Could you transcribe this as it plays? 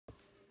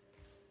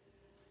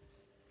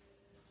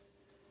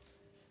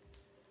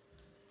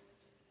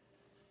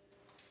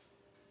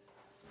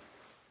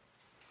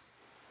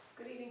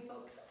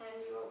folks,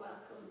 and you are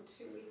welcome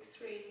to week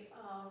 3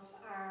 of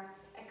our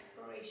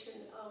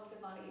exploration of the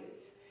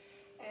Vayus.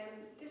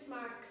 This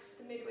marks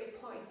the midway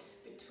point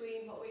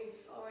between what we've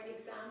already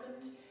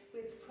examined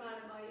with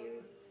Prana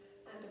Vayu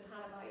and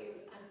Apana Vayu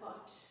and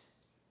what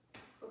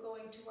we're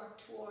going to work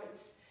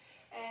towards.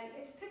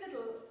 It's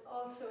pivotal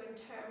also in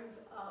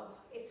terms of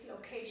its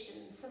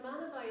location.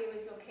 Samana Vayu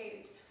is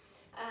located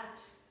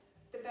at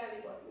the belly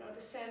button or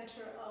the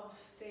center of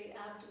the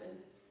abdomen,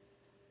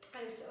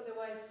 and it's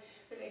otherwise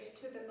related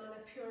to the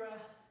Manipura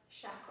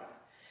chakra.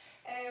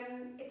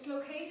 It's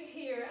located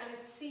here and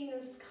it's seen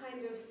as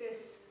kind of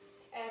this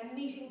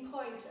meeting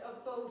point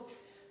of both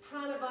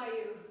Prana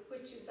Vayu,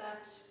 which is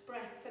that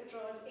breath that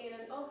draws in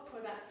and up,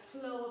 or that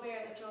flow of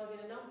air that draws in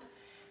and up,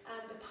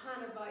 and the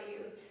Apana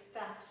Vayu,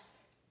 that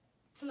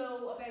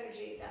flow of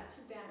energy that's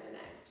down and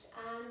out.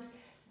 And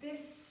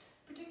this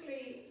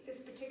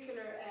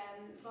particular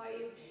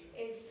Vayu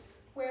is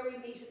where we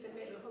meet at the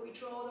middle, where we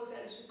draw those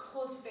energies, we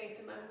cultivate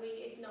them and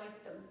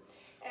reignite them.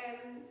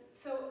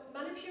 So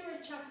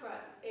Manipura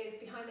chakra is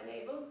behind the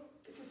navel,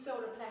 it's the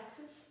solar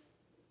plexus,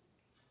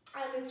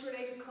 and its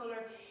related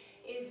colour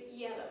is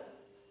yellow,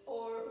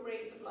 or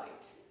rays of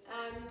light.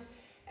 And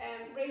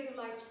rays of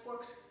light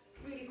works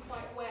really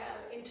quite well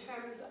in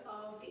terms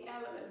of the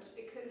element,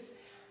 because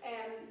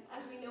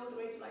as we know, the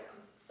rays of light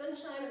come from the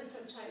sunshine, and the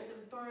sunshine is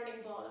a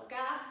burning ball of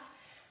gas,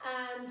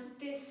 and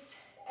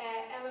this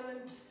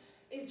element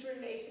is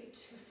related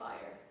to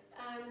fire.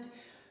 And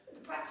the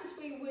practice,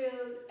 we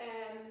will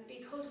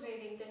be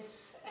cultivating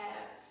this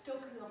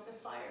stoking of the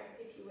fire,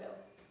 if you will.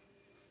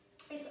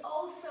 It's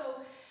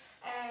also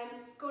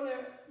going to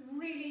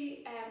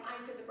really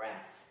anchor the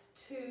breath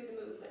to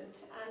the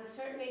movement, and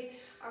certainly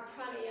our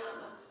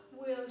pranayama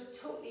will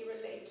totally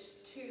relate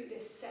to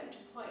this center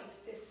point,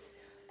 this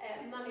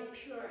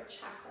Manipura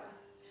chakra,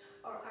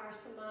 or our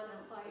Samana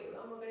Vayu,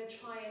 and we're going to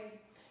try and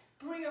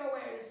bring our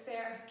awareness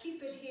there,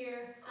 keep it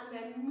here, and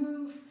then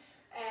move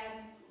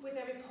with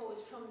every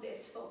pose from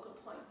this focal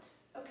point.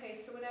 Okay,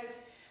 so without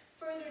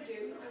further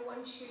ado, I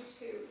want you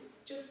to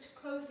just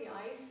close the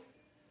eyes,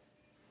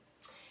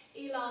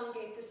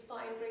 elongate the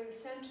spine, bring the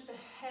center of the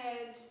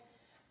head,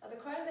 the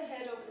crown of the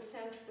head over the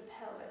center of the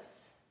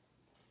pelvis,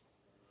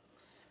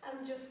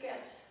 and just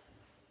get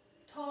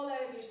tall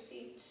out of your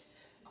seat,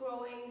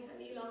 growing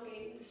and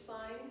elongating the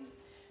spine.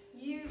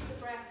 Use the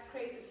breath,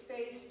 create the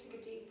space, take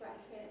a deep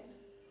breath in.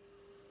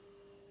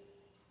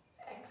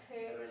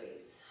 Exhale,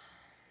 release.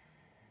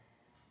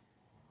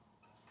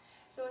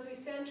 So as we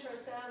center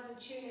ourselves and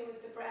tune in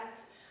with the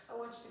breath, I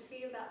want you to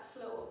feel that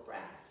flow of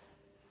breath.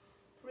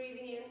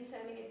 Breathing in,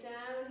 sending it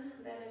down,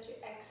 then as you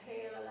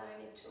exhale,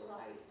 allowing it to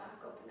rise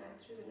back up and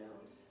out through the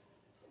nose.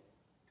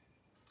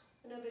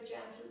 Another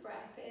gentle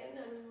breath in,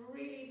 and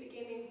really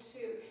beginning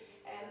to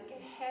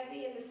get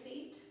heavy in the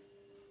seat.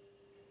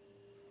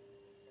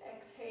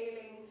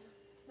 Exhaling,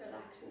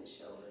 relaxing the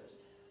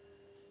shoulders.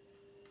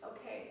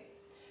 Okay,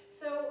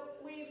 so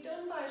we've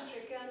done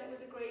Vajrika, and it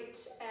was a great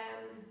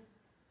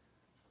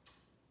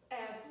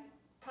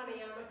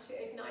pranayama to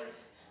ignite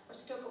or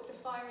stoke up the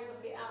fires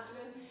of the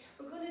abdomen.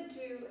 We're going to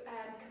do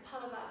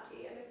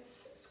Kapalabhati, and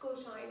it's skull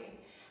shining,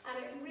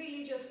 and it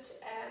really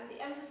just,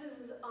 the emphasis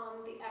is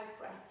on the out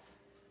breath.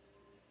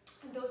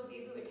 And those of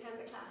you who attend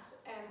the class,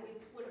 we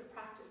would have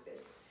practiced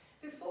this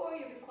before,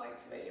 you'll be quite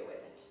familiar with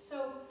it.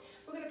 So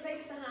we're going to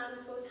place the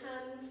hands, both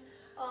hands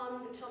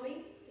on the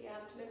tummy, the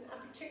abdomen,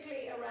 and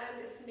particularly around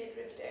this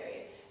midriff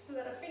area, so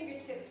that our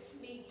fingertips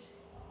meet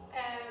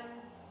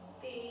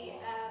the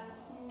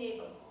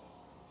navel.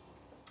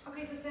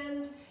 Okay, so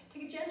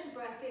take a gentle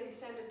breath in,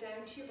 send it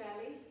down to your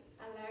belly,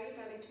 allow your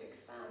belly to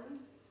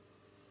expand.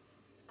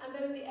 And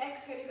then in the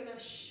exhale, you're going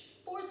to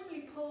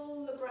forcefully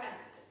pull the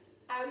breath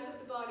out of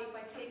the body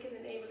by taking the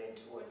navel in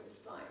towards the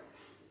spine.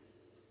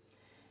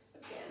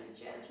 Again,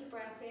 gentle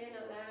breath in,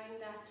 allowing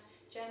that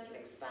gentle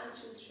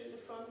expansion through the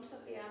front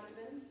of the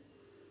abdomen.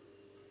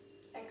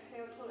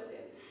 Exhale, pull it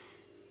in.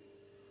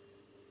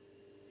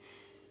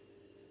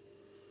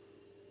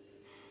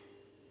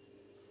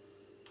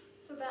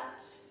 So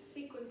that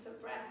sequence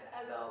of breath,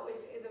 as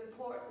always, is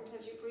important.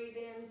 As you breathe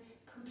in,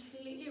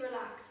 completely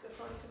relax the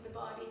front of the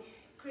body,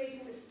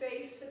 creating the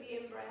space for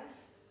the in-breath.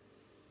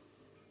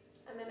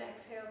 And then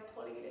exhale,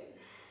 pulling it in.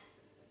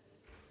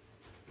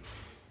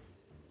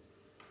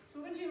 So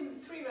we're going to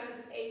do 3 rounds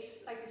of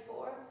 8 like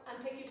before,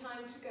 and take your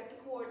time to get the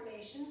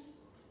coordination.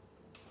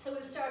 So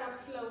we'll start off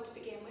slow to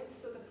begin with.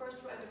 So the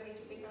first round of 8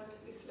 will be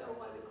relatively slow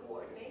while we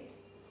coordinate.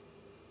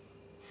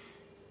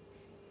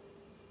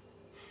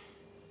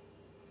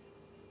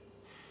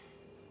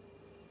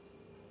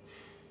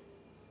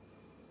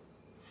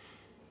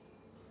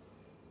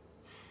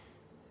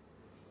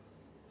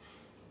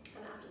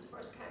 And after the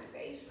first count of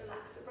 8,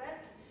 relax the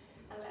breath,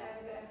 allow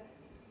the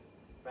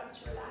breath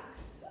to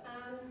relax,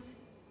 and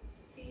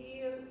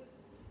feel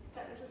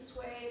that little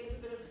sway, a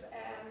little bit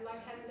of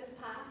lightheadedness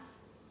pass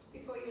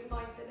before you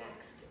invite the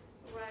next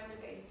round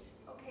of 8.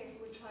 Okay, so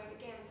we'll try it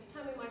again. This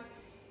time we might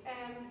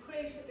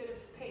create a bit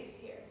of pace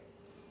here.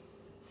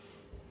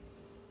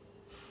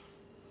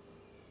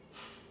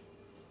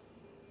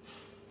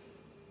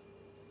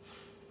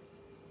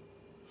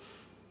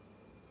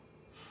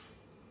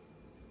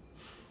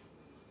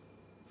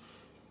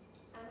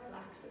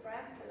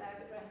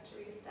 start to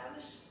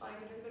re-establish, find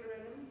a little bit of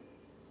rhythm.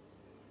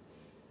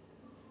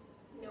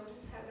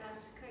 Notice how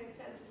that kind of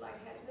sense of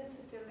lightheadedness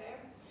is still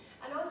there.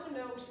 And also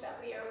note that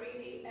we are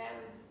really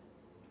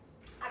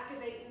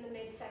activating the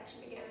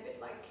midsection again, a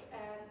bit like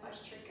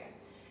Vajrika.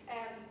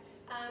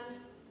 And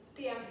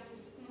the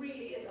emphasis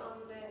really is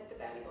on the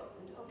belly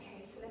button.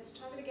 Okay, so let's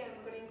try it again.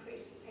 We're going to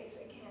increase the pace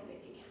again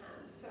if you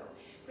can. So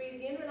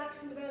breathing in,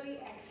 relaxing the belly,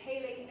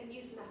 exhaling, and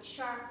using that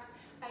sharp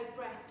out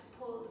breath to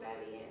pull the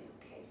belly in.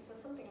 Okay, so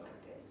something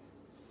like this.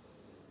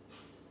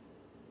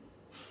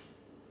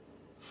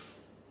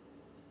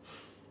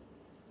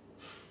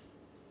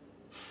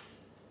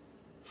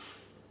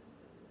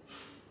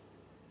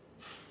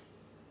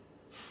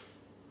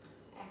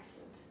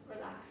 Excellent.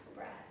 Relax the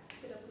breath.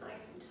 Sit up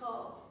nice and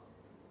tall.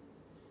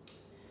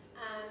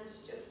 And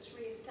just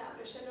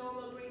re-establish a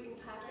normal breathing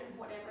pattern,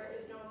 whatever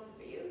is normal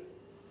for you.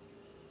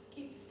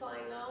 Keep the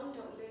spine long,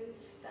 don't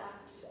lose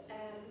that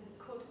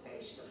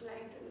cultivation of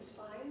length in the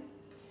spine.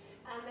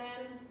 And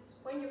then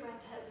when your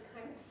breath has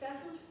kind of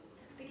settled,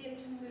 begin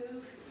to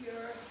move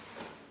your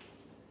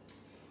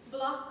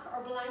block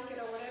or blanket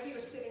or whatever you're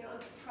sitting on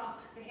to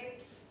prop the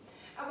hips.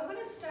 And we're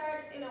going to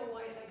start in a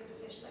wide-legged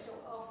position. I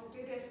don't often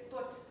do this,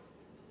 but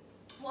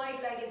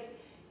wide-legged,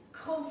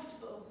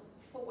 comfortable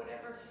for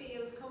whatever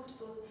feels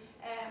comfortable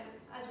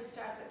as we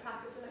start the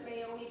practice, and it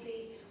may only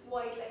be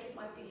wide-legged,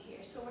 might be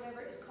here. So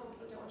whatever is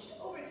comfortable, don't want you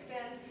to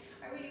overextend.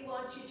 I really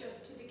want you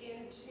just to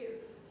begin to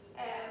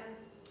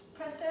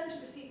press down to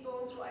the seat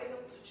bones, rise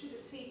up to the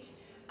seat,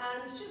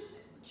 and just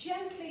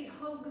gently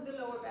hug the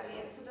lower belly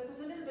in so that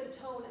there's a little bit of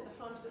tone in the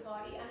front of the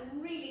body,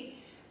 and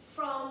really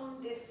from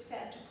this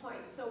center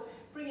point. So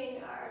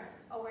bringing our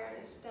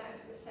awareness down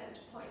to the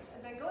center point,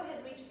 and then go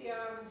ahead, reach the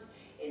arms,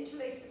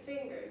 interlace the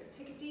fingers,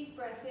 take a deep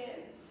breath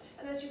in,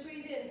 and as you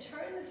breathe in,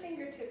 turn the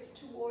fingertips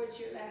towards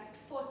your left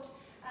foot,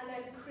 and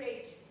then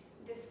create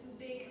this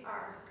big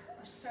arc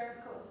or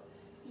circle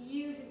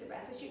using the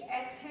breath. As you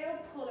exhale,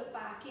 pull it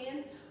back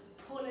in,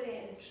 pull it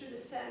in through the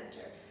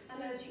center,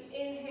 and as you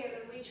inhale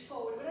and reach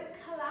forward, without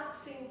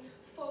collapsing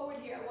forward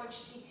here, I want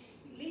you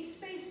to leave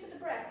space for the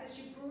breath as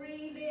you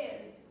breathe in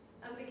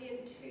and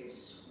begin to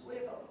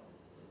swivel.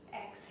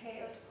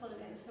 Exhale to pull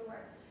it in. So we're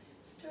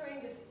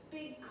stirring this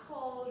big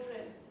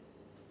cauldron,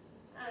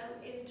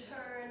 and in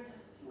turn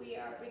we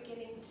are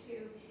beginning to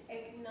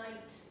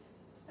ignite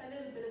a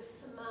little bit of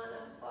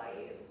Samana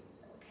Vayu.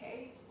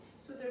 Okay,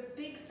 so they're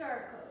big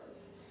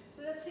circles.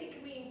 So let's see,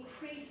 can we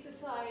increase the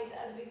size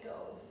as we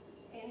go?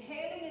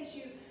 Inhaling as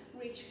you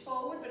reach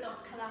forward but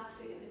not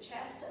collapsing in the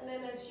chest, and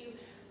then as you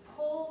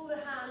pull the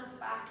hands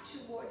back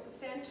towards the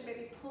center,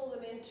 maybe pull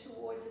them in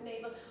towards the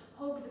navel,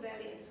 hug the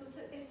belly in. So it's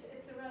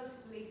a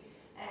relatively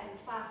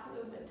fast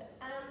movement,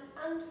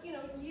 and you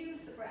know,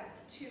 use the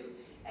breath to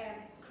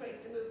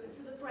create the movement.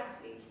 So the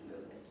breath leads the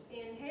movement.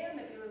 Inhale,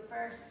 maybe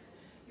reverse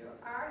your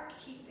arc,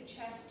 keep the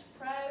chest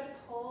proud,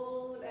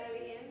 pull the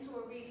belly in. So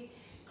we're really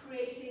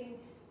creating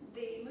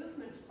the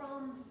movement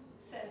from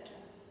center.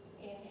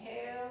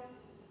 Inhale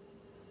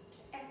to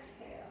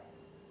exhale.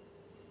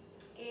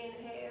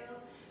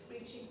 Inhale,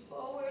 reaching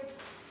forward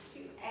to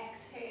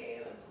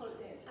exhale and pull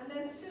it in. And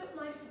then sit up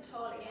nice and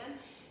tall again.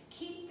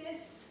 Keep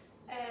this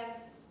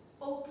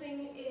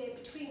opening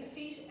between the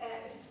feet.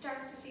 If it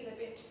starts to feel a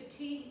bit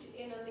fatigued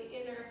in on the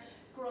inner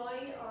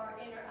groin or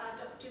inner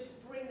adduct,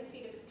 just bring the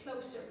feet a bit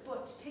closer,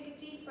 but take a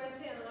deep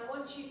breath in, and I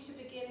want you to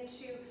begin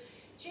to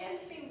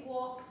gently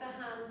walk the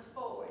hands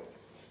forward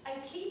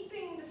and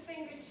keeping the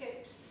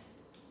fingertips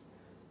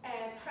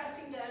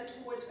pressing down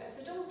towards the ground.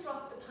 So don't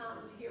drop the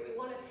palms here. We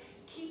want to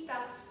keep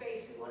that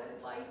space, we want to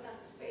invite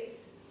that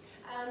space,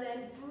 and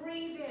then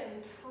breathe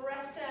in,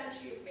 press down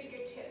to your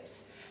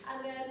fingertips,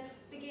 and then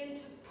begin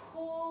to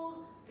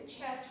pull the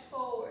chest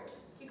forward.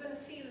 You're going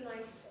to feel a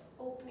nice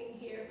opening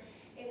here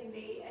in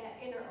the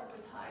inner upper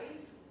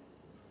thighs.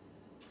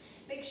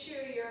 Make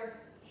sure your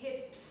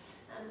hips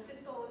and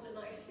sit bones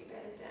are nicely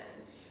bedded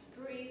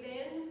down. Breathe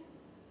in,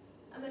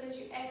 and then as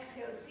you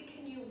exhale, see,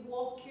 can you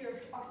walk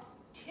or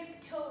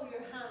tiptoe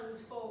your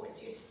hands forward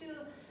so you're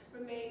still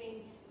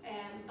remaining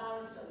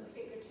balanced on the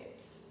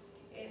fingertips.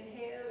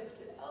 Inhale, lift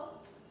it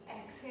up.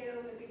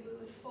 Exhale, maybe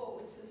move it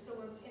forward. So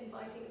we're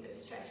inviting a bit of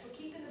stretch. We're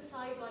keeping the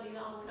side body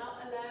long. We're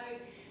not allowing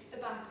the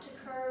back to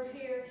curve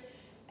here.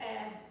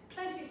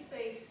 Plenty of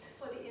space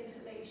for the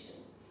inhalation.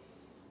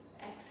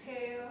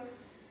 Exhale,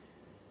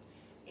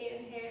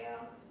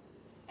 inhale,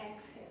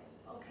 exhale.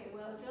 Okay,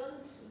 well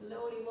done.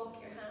 Slowly walk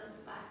your hands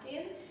back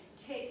in.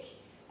 Take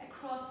a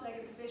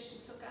cross-legged position,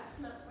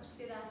 Sukhasana or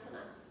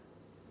Siddhasana.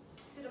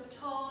 Sit up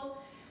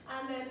tall,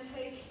 and then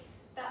take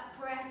that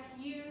breath.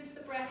 Use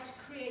the breath to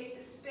create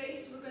the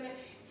space. We're going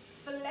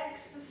to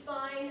flex the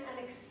spine and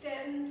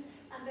extend,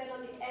 and then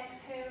on the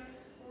exhale,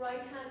 right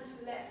hand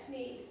to left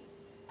knee.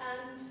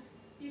 And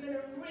you're going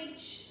to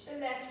reach the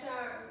left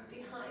arm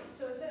behind.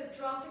 So instead of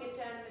dropping it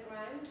down on the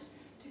ground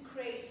to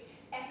create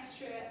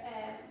extra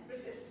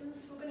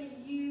resistance, we're going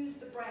to use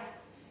the breath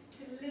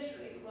to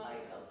literally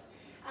rise up.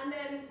 And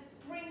then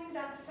bring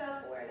that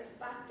self-awareness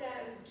back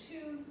down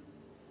to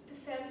the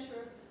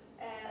center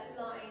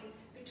line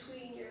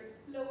between your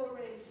lower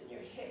ribs ribs and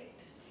your hip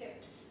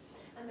tips.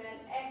 And then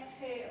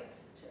exhale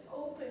to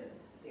open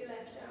the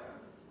left arm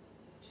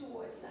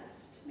towards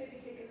left. Maybe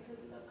take a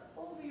little look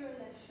over your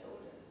left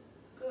shoulder.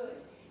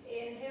 Good.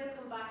 Inhale,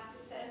 come back to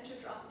center,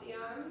 drop the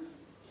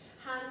arms.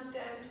 Hands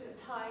down to the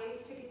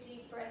thighs, take a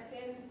deep breath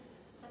in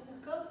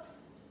and look up.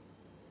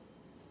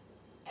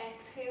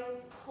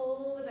 Exhale,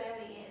 pull the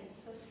belly in,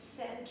 so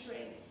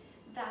centering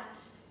that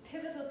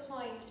pivotal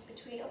point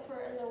between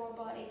upper and lower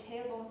body,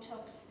 tailbone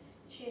tucks,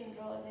 chin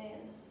draws in.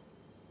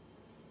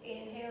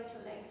 Inhale to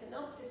lengthen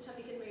up. This time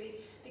you can really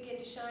begin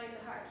to shine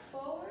the heart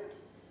forward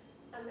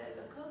and then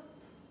look up.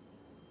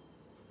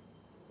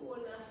 One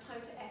last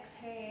time to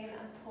exhale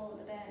and pull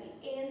the belly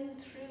in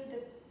through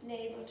the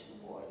navel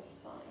towards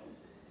spine.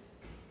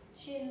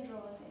 Chin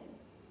draws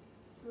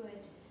in.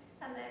 Good.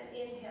 And then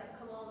inhale,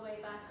 come all the way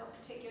back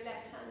up. Take your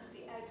left hand to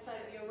the outside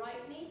of your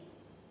right knee.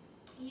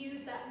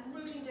 Use that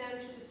rooting down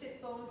through the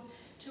sit bones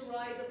to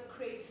rise up,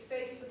 create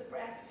space for the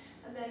breath.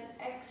 And then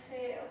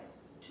exhale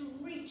to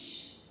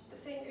reach the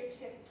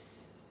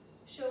fingertips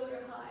shoulder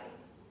high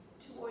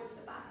towards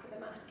the back of the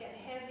mat. Get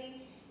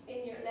heavy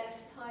in your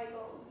left thigh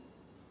bone.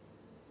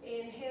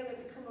 Inhale,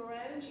 maybe come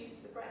around, use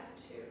the breath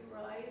to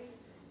rise,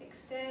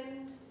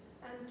 extend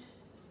and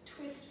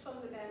twist from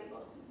the belly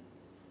button.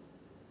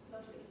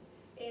 Lovely.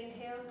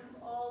 Inhale,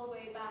 come all the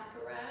way back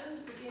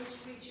around, begin to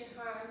reach your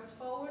arms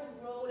forward,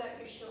 roll out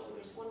your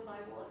shoulders one by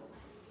one.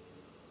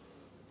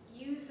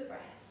 Use the breath.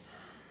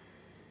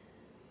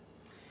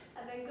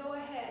 And then go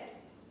ahead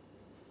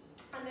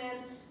and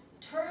then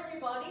turn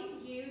your body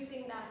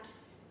using that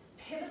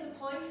pivotal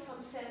point from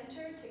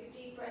center. Take a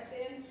deep breath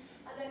in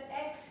and then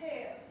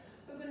exhale.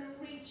 We're going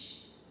to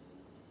reach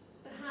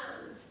the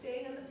hands,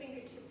 staying on the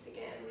fingertips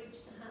again.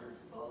 Reach the hands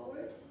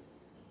forward.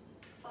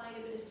 Find a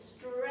bit of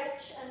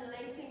stretch and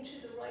lengthening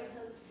to the right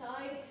hand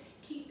side,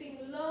 keeping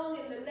long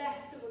in the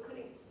left, so we're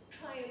going to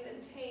try and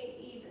maintain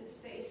even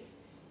space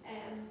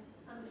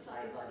on the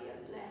side body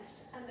on the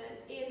left. And then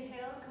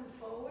inhale, come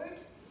forward.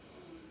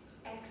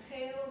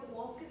 Exhale,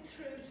 walk it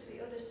through to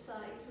the other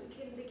side so we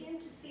can begin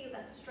to feel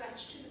that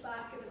stretch to the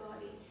back of the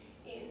body.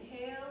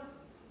 Inhale,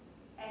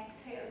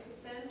 exhale to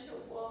center,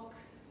 walk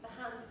the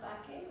hands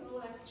back in,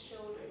 roll out the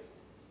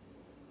shoulders.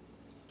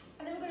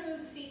 And then we're going to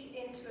move the feet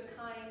into a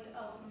kind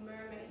of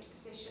mermaid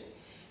position.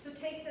 So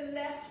take the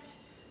left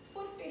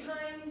foot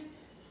behind,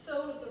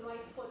 sole of the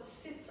right foot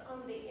sits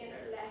on the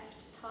inner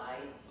left thigh.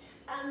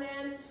 And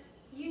then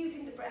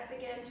using the breath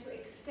again to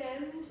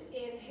extend,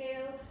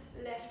 inhale,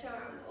 left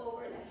arm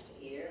over left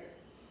ear.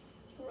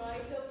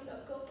 Rise up,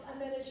 look up,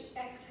 and then as you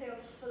exhale,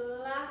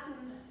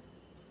 flatten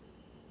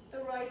the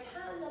right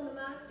hand on the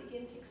mat,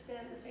 begin to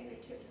extend the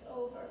fingertips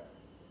over.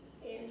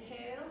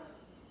 Inhale,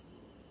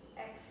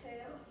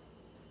 exhale.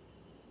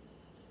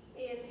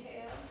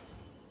 Inhale,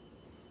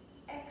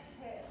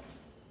 exhale.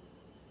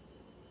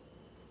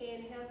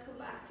 Inhale, come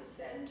back to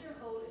center,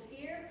 hold it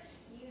here.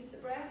 Use the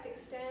breath,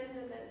 extend,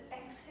 and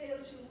then exhale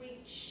to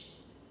reach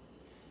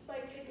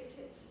right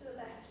fingertips to the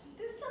left.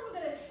 This time we're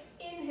going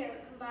to inhale,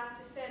 come back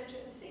to center,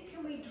 and see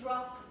can we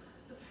drop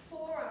the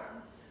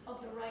forearm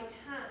of the right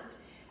hand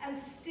and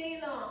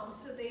stay long.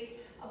 So the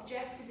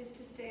objective is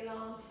to stay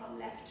long from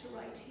left to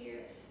right here,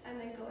 and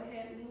then go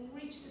ahead and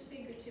reach the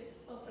fingertips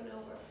up and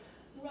over.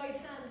 Right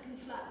hand can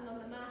flatten on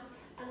the mat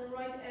and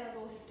right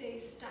elbow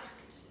stays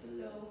stacked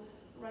below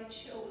right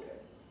shoulder.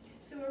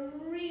 So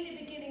we're really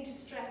beginning to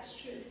stretch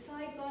through.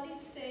 Side body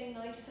staying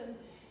nice and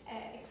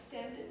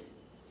extended.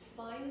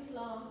 Spine is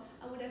long,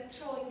 and without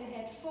throwing the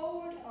head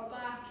forward or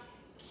back,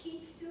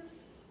 keep still.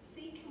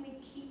 See, can we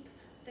keep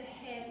the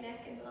head,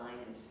 neck in line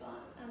and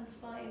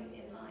spine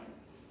in line.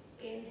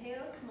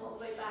 Inhale, come all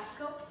the way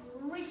back up.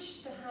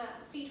 Reach the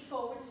feet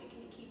forward, so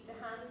can you keep the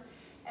hands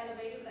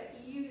elevated without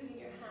using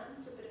your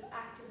hands, so a bit of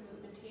active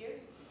movement here.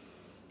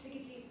 Take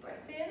a deep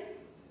breath in.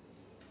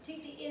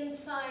 Take the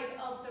inside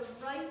of the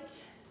right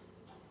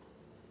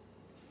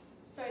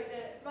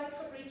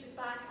foot reaches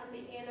back and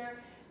the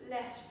inner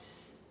left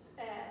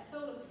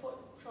sole of the foot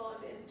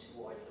draws in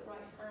towards the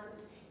right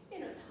hand,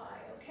 inner thigh.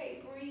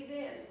 Okay, breathe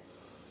in.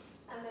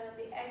 And then on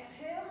the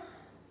exhale,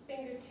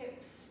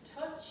 fingertips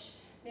touch.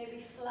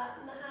 Maybe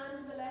flatten the hand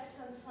to the left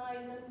hand side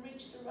and then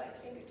reach the right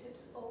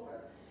fingertips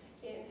over.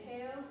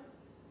 Inhale.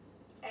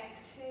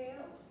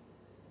 Exhale.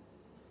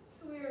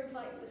 So we're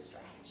inviting the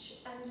stretch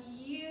and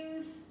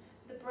use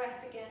the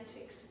breath again to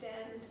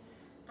extend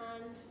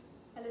and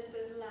a little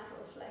bit of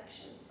lateral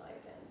flexion,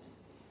 side bend.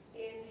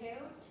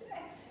 Inhale to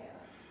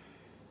exhale.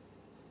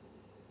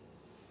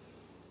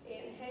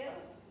 Inhale,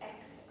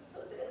 exhale. So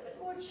it's a little bit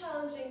more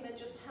challenging than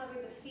just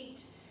having the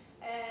feet,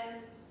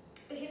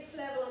 the hips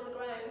level on the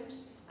ground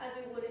as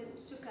we would in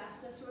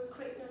Sukhasana. So we're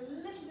creating a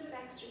little bit of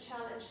extra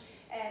challenge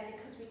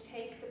because we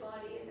take the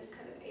body in this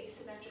kind of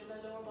asymmetrical,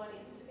 the lower body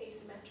in this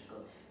asymmetrical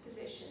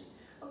position.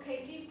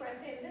 Okay, deep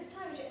breath in. This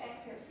time as you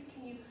exhale, see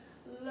can you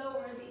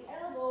lower the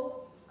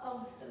elbow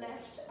of the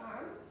left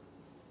arm,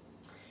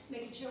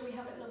 making sure we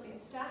have it lovely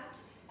and stacked,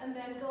 and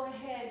then go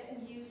ahead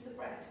and use the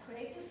breath.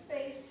 Create the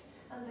space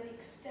and the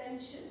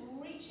extension,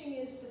 reaching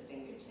into the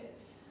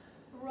fingertips,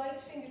 right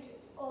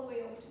fingertips all the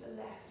way over to the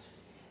left.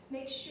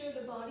 Make sure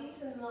the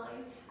body's in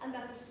line and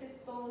that the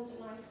sit bones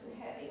are nice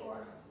and heavy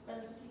or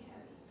relatively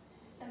heavy.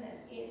 And then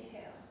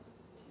inhale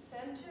to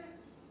center,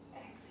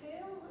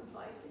 exhale,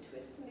 invite the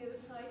twist on the other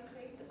side,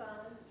 create the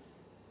balance.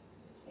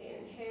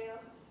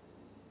 Inhale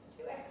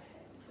to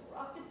exhale,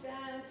 drop it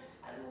down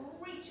and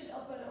reach it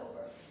up and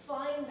over.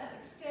 Find that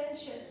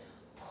extension,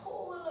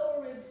 pull the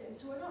lower ribs in.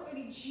 So we're not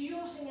really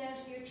jutting out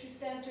here through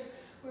center,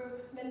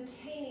 we're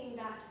maintaining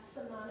that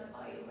Samana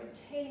Vayu,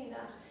 maintaining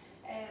that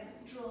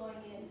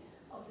drawing in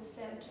of the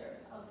center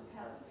of the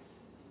pelvis,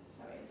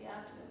 sorry, of the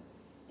abdomen.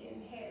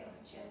 Inhale,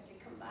 gently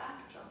come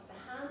back, drop the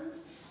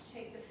hands,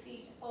 take the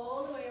feet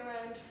all the way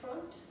around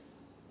front.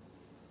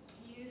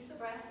 Use the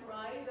breath,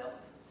 rise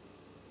up.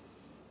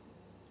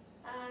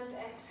 And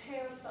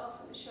exhale,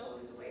 soften the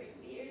shoulders away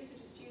from the ears. So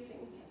just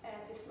using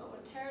this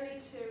momentarily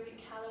to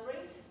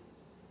recalibrate.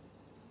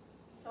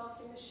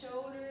 Softening the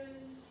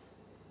shoulders,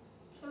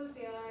 close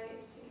the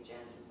eyes, take a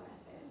gentle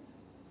breath in.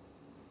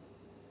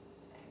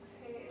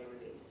 Exhale,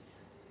 release.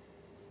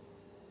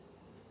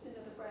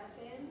 Another breath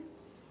in.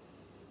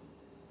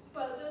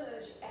 Well done.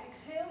 As you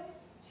exhale,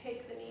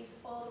 take the knees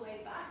all the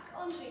way back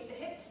underneath the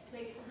hips,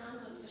 place the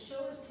hands under the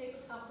shoulders,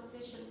 tabletop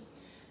position.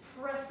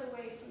 Press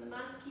away from the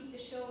mat, keep the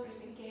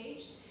shoulders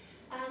engaged,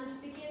 and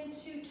begin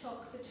to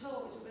tuck the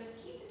toes. We're going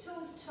to keep the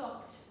toes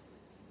tucked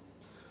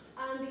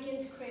and begin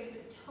to create a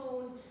bit of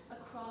tone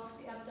across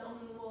the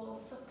abdominal wall.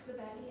 Suck the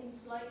belly in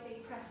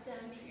slightly, press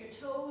down through your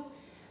toes,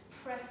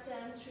 press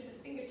down through the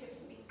fingertips,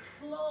 maybe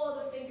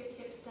claw the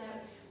fingertips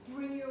down.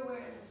 Bring your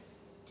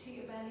awareness to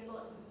your belly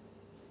button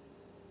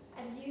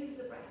and use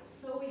the breath.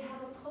 So we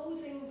have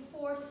opposing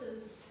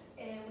forces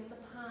with the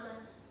prana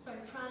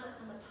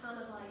and the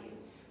Apana Vayu.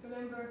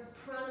 Remember,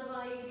 Prana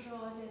Vayu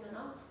draws in and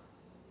up,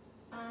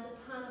 and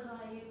Apana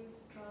Vayu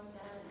draws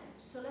down and out.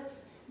 So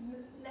let's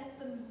let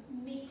them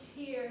meet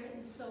here in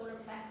the solar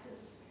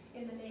plexus,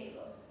 in the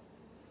navel.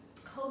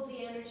 Hold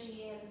the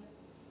energy in.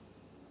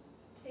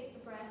 Take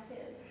the breath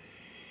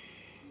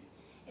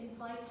in.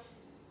 Invite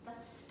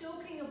that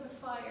stoking of the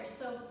fire.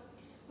 So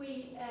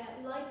we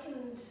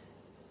likened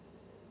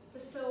the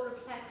solar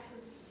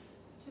plexus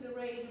to the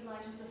rays of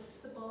light, or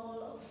the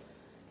ball of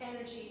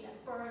energy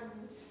that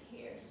burns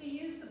here. So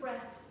use the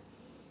breath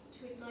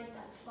to ignite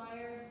that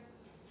fire.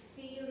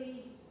 Feel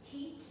the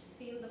heat,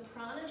 feel the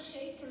prana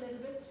shake a little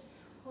bit,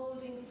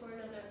 holding for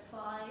another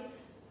 5,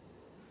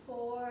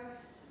 4,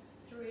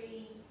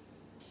 3,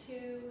 2,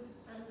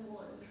 and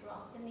 1.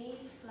 Drop the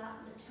knees,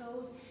 flatten the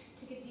toes,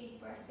 take a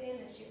deep breath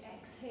in as you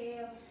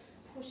exhale.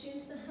 Push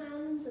into the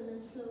hands and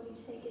then slowly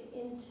take it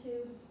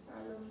into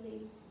our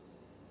lovely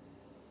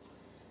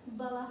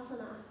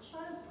Balasana,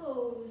 child's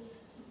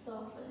pose, to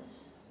soften it.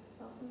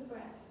 Soften the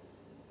breath.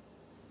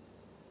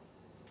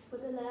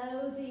 But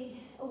allow the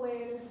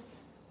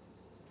awareness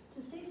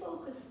to stay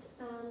focused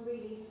and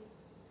really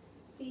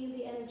feel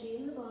the energy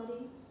in the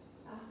body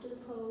after the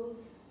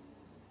pose.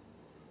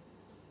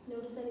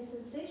 Notice any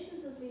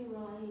sensations as they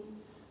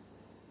rise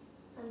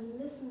and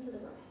listen to the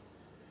breath.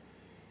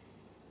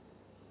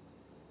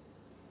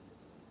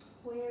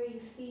 Where are you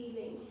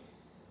feeling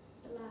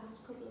the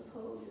last couple of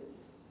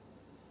poses?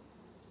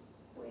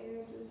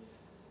 Where does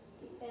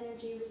the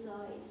energy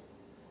reside?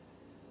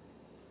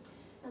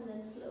 And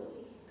then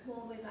slowly come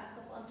all the way back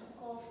up onto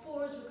all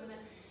fours. We're going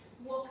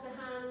to walk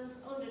the hands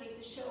underneath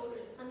the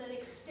shoulders and then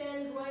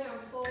extend right arm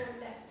forward,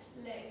 left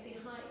leg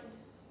behind.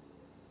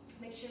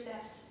 Make sure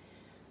left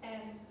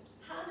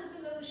hand is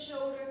below the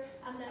shoulder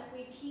and that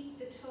we keep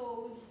the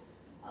toes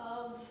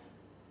of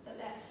the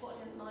left foot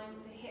in line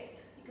with the hip.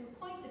 You can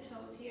point the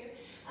toes here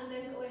and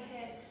then go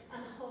ahead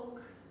and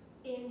hug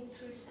in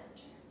through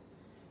center.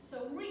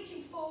 So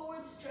reaching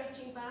forward,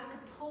 stretching back,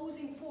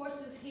 opposing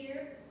forces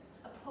here,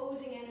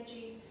 opposing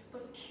energies,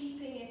 but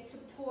keeping it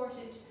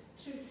supported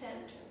through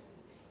center.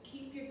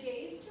 Keep your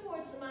gaze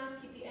towards the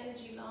mat, keep the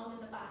energy long in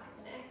the back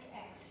of the neck.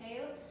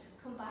 Exhale,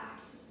 come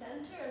back to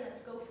center, and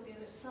let's go for the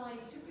other side.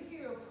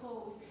 Superhero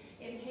pose.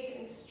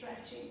 Inhaling,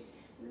 stretching.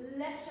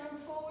 Left arm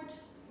forward,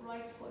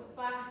 right foot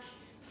back.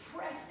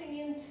 Pressing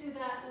into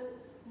that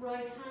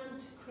right hand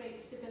to create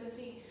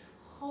stability.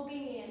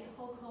 Hugging in,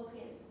 hug, hug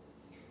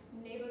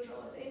in. Navel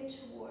draws in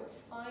towards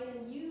spine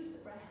and use the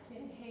breath.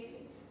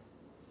 Inhaling.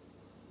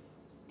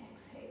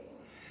 Exhaling.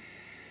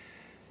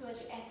 So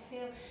as you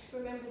exhale,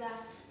 remember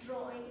that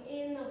drawing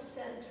in of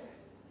center.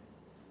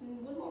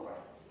 One more breath.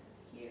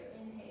 Here,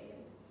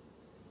 inhaling.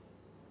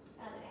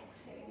 And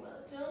exhaling.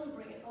 Well done.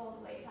 Bring it all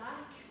the way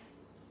back.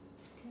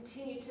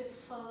 Continue to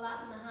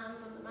flatten the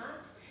hands on the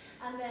mat.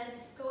 And then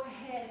go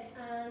ahead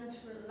and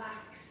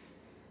relax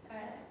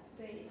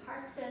the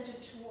heart center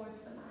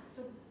towards the mat.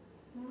 So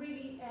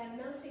really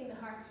melting the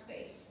heart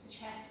space, the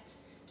chest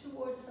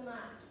towards the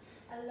mat.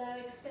 Allow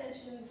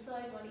extension in the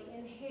side body.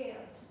 Inhale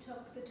to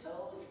tuck the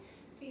toes.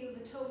 Feel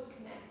the toes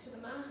connect to the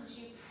mat as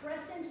you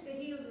press into the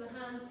heels of the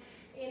hands.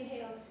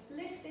 Inhale,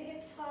 lift the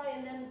hips high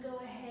and then go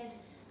ahead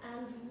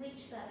and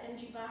reach that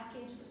energy back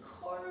into the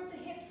corner of the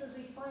hips as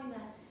we find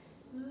that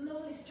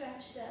lovely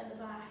stretch down the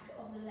back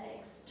of the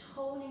legs,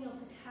 toning of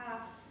the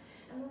calves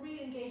and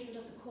real engagement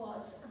of the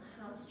quads and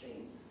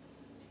hamstrings.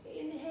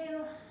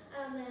 Inhale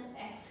and then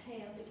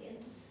exhale. Begin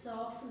to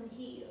soften the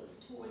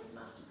heels towards the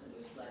mat. Just going to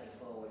move slightly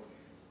forward.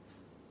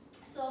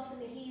 Soften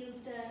the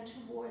heels down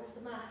towards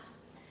the mat.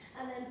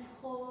 And then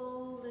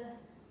roll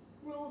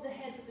the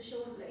heads of the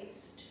shoulder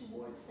blades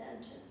towards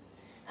center.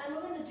 And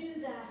we're going to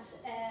do that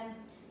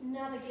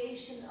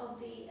navigation of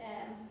the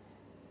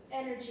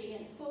energy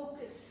and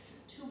focus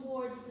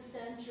towards the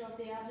center of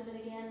the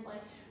abdomen again by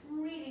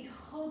really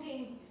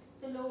hugging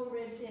the lower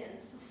ribs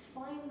in. So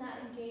find that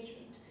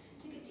engagement.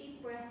 Take a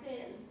deep breath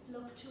in,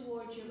 look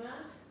towards your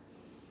mat,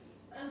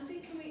 and see,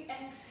 can we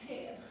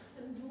exhale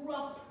and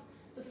drop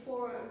the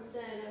forearms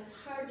down. Now it's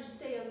hard to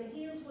stay on the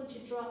heels once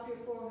you drop your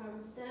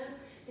forearms down.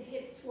 The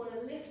hips want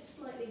to lift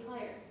slightly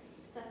higher.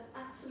 That's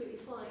absolutely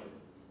fine.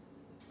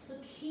 So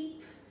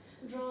keep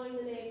drawing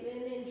the navel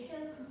in.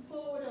 Inhale, come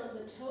forward on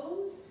the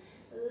toes.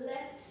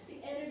 Let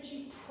the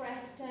energy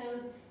press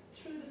down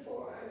through the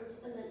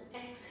forearms, and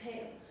then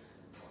exhale.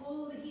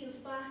 Pull the heels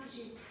back as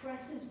you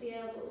press into the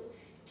elbows.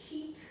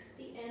 Keep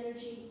the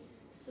energy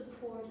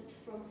supported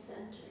from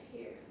center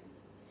here.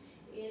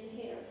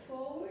 Inhale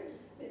forward,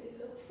 maybe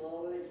look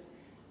forward,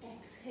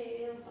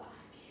 exhale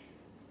back.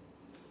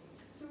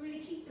 So really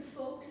keep the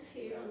focus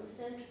here on the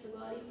center of the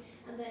body,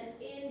 and then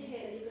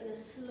inhale, you're going to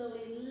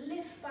slowly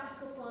lift back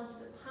up onto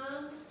the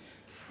palms,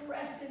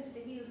 press into the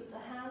heels of the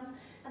hands,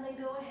 and then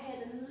go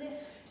ahead and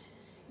lift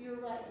your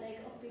right leg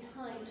up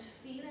behind.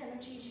 Feel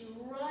energy as you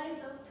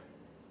rise up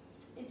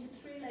into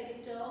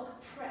three-legged dog,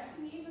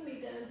 pressing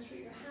evenly down through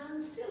your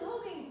hands, still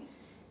hugging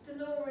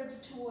the lower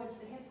ribs towards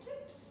the hip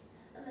tips,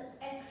 and then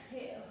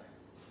exhale,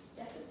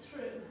 step it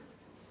through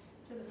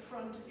to the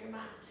front of your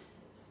mat.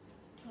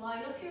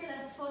 Line up your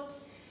left foot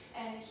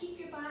and keep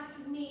your back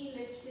knee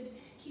lifted,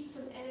 keep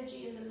some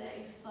energy in the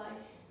legs by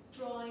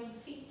drawing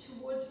feet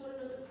towards one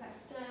another,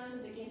 press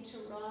down, begin to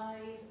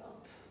rise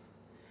up.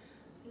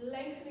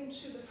 Lengthening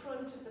through the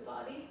front of the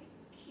body,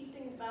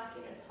 keeping the back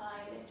inner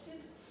thigh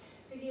lifted.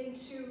 Begin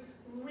to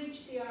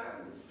reach the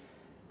arms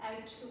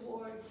out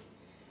towards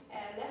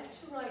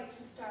left to right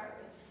to start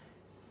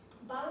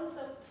with. Balance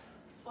up,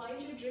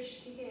 find your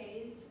drishti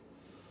gaze,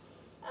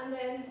 and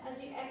then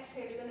as you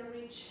exhale, you're going to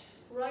reach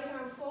right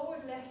arm forward,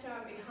 left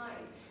arm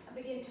behind, and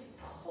begin to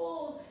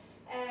pull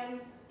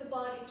the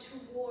body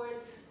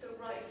towards the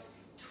right,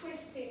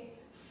 twisting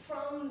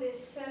from this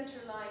center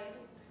line,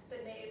 the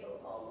navel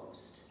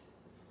almost.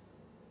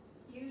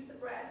 Use the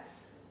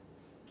breath,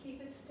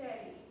 keep it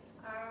steady,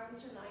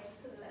 arms are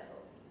nice and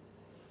level.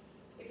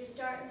 If you're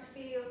starting to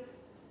feel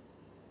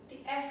the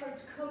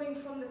effort coming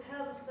from the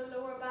pelvis, the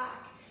lower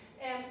back,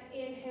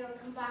 inhale,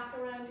 come back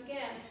around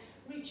again.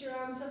 Reach your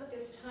arms up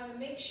this time and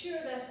make sure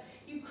that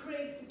you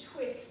create the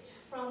twist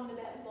from the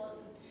belly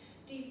button.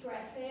 Deep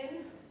breath in,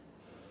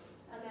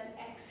 and then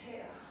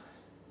exhale.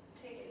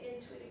 Take it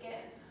into it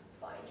again.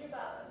 Find your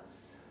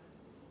balance.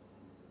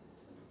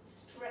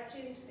 Stretch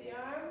into the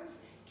arms.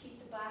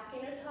 Keep the back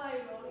inner thigh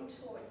rolling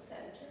towards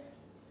center.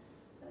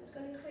 And it's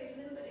going to create a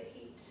little bit of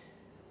heat.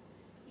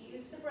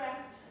 Use the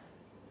breath.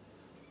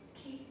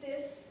 Keep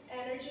this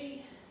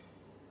energy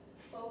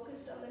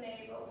focused on the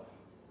navel.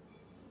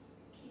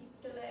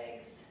 Keep the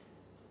legs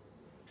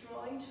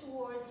drawing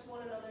towards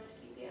one another to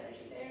keep the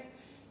energy there.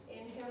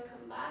 Inhale,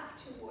 come back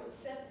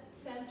towards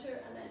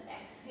center, and then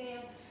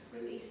exhale,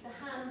 release the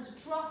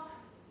hands, drop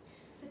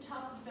the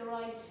top of the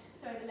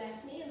the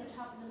left knee and the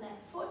top of the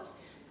left foot.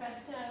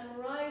 Press down,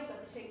 rise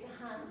up, take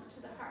the hands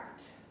to the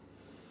heart.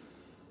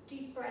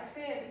 Deep breath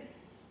in.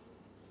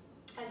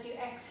 As you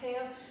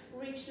exhale,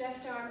 reach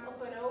left arm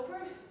up and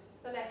over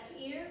the left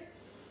ear.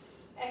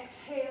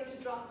 Exhale to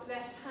drop the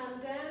left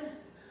hand down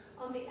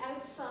on the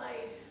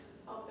outside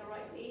of the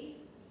right knee.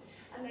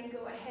 And then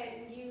go ahead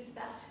and use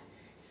that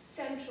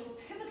central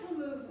pivotal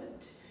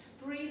movement.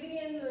 Breathing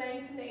in,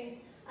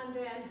 lengthening, and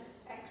then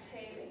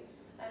exhaling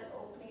and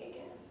opening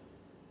again.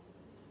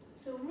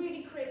 So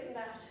really creating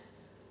that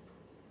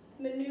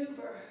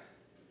maneuver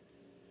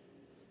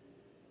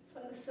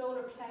from the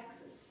solar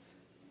plexus.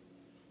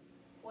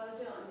 Well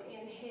done.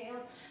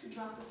 Inhale,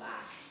 drop it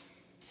back.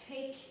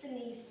 Take the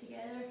knees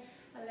together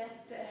and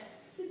let the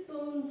sit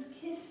bones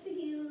kiss the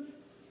heels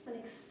and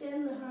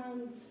extend the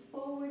hands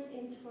forward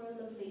into our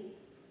lovely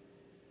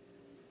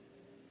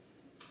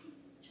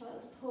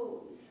child's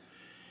pose.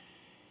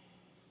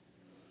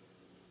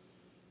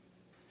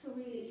 So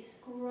really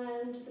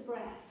ground the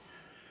breath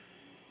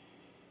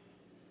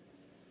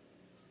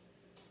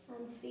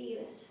and feel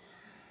it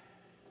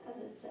as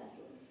it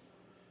settles.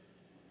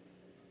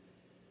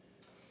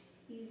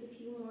 Use a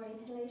few more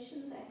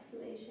inhalations,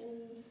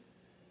 exhalations,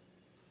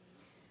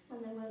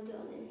 and then well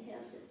done.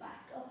 Inhale, sit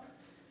back up,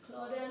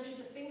 claw down through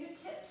the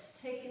fingertips,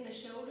 taking the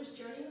shoulders,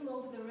 journeying them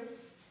over the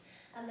wrists,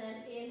 and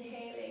then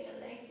inhaling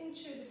and lengthening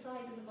through the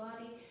side of the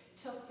body.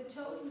 Tuck the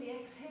toes in the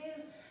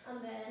exhale,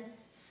 and then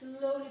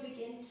slowly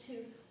begin to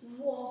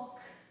walk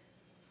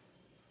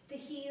the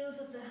heels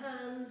of the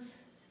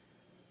hands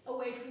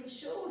away from the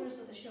shoulders,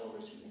 or the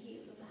shoulders from the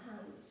heels of the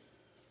hands.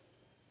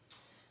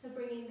 And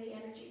bringing the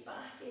energy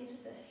back into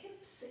the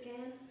hips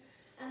again,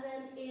 and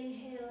then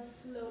inhale,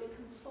 slowly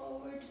come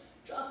forward,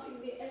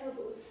 dropping the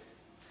elbows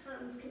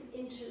hands can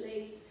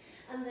interlace,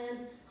 and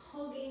then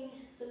hugging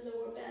the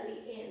lower belly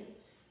in.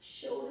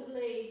 Shoulder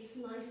blades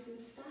nice and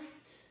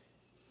stacked.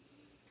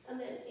 And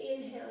then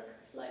inhale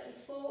slightly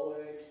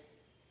forward.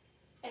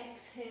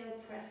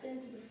 Exhale, press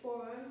into the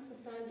forearms,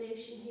 the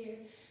foundation here,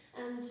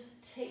 and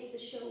take the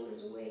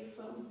shoulders away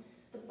from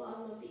the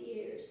bottom of the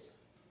ears.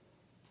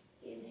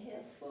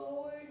 Inhale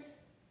forward,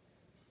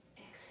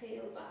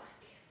 exhale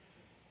back.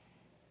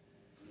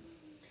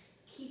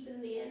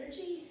 Keeping the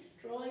energy,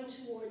 drawing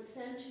towards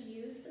center,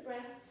 use the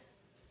breath.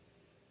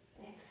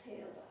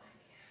 Exhale back.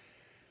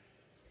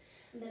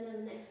 And then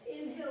on the next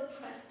inhale,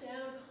 press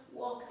down,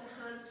 walk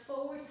the hands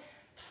forward,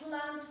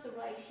 plant the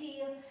right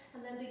heel,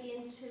 and then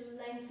begin to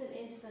lengthen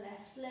into the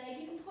left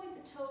leg. You can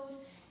point the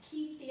toes,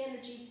 keep the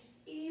energy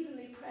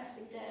evenly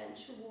pressing down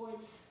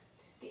towards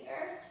the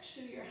earth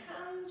through your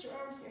hands, your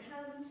arms and your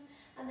hands,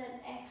 and then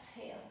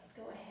exhale.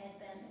 Go ahead,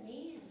 bend the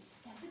knee and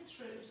step it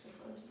through to the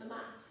front of the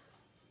mat.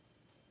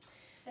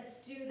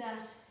 Let's do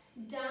that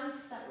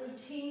dance, that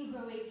routine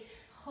where we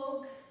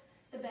hug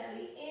the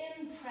belly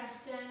in,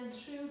 press down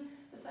through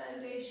the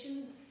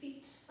foundation,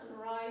 feet, and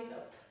rise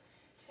up,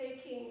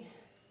 taking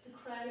the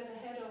crown of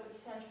the head over the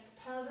centre of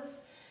the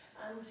pelvis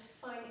and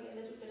finding a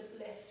little bit of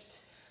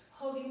lift.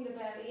 Hugging the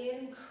belly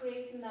in,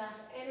 creating that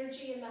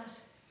energy and that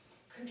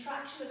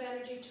contraction of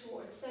energy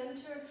towards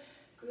centre.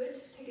 Good.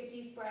 Take a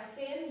deep breath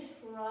in,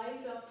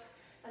 rise up,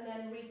 and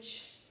then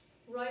reach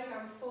right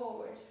arm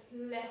forward,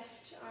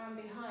 left arm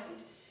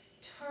behind.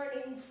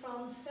 Turning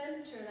from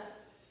centre, that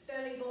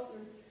belly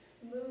button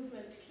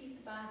movement. Keep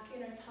the back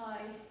inner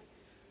thigh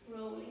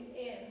rolling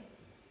in.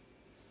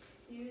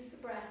 Use the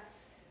breath.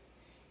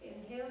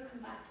 Inhale,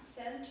 come back to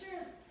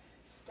centre.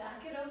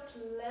 Stack it up,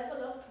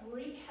 level up,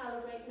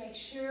 recalibrate. Make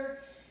sure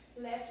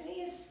left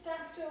knee is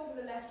stacked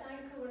over the left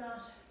ankle. We're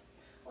not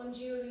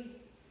unduly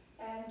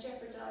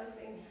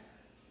jeopardizing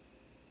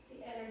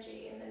the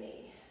energy in the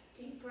knee.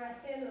 Deep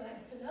breath in,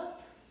 lengthen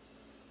up.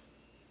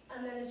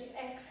 And then as you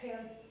exhale,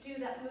 do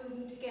that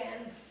movement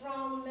again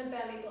from the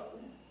belly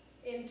button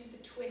into the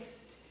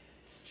twist.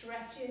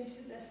 Stretch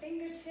into the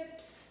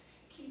fingertips.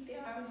 Keep the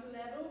arms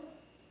level.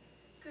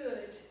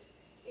 Good.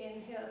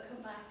 Inhale,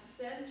 come back to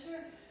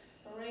centre.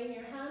 Bring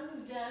your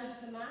hands down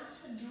to the mat.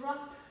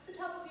 Drop the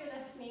top of your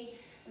left knee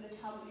and the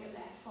top of your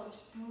left foot.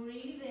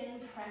 Breathe in,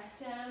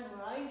 press down,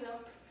 rise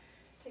up.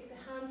 Take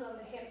the hands on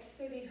the hips.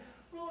 Maybe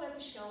roll out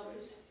the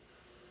shoulders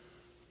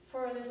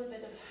for a little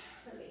bit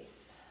of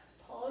release.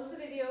 Pause the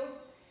video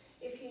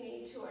if you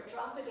need to, or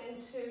drop it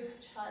into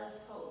child's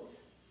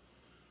pose.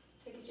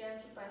 Take a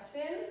gentle breath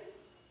in,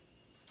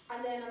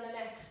 and then on the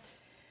next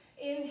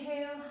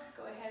inhale,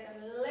 go ahead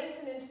and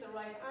lengthen into the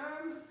right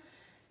arm,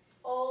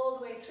 all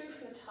the way through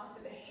from the top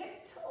of the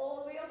hip,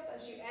 all the way up.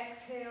 As you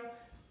exhale,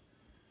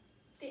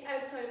 the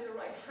outside of the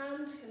right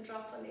hand can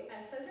drop on the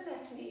outside of the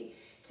left knee.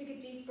 Take a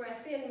deep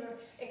breath in. We're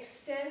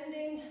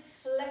extending,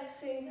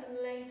 flexing and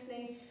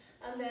lengthening,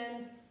 and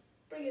then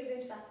bring it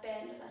into that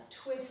bend, that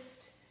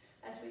twist,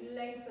 as we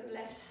lengthen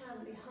left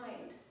hand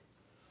behind.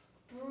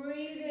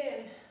 Breathe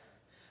in.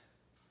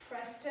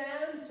 Press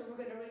down, so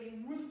we're going to really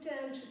root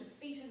down to the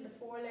feet and the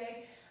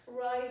foreleg.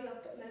 Rise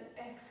up and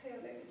then exhale,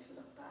 maybe to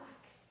look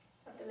back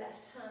at the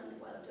left hand.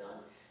 Well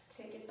done.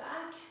 Take it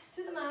back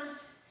to the mat.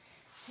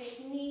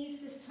 Take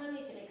knees. This time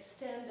you can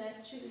extend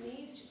out through the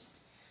knees. Just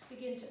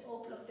begin to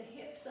open up the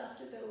hips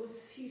after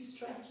those few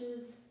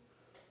stretches.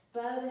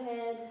 Bow the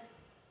head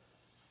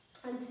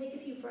and take a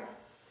few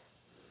breaths.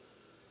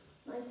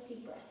 Nice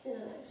deep breaths in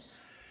and out.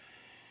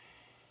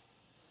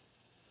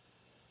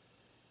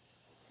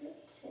 That's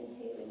it.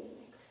 Inhaling and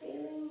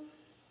exhaling.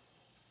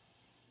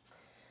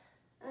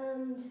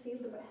 And feel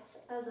the breath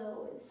as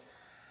always.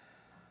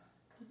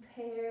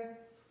 Compare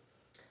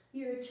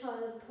your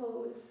child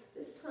pose.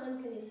 This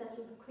time can you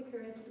settle quicker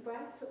into the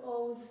breath, so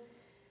always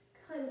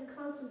kind of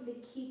constantly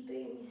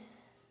keeping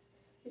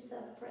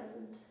yourself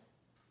present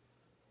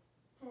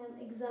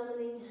and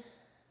examining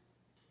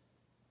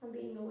and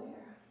being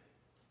aware.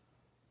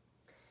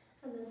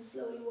 And then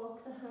slowly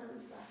walk the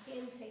hands back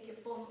in, take your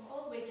bum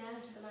all the way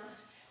down to the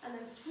mat, and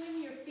then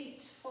swing your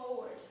feet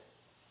forward.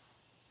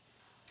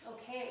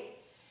 Okay,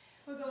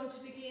 we're going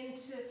to begin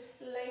to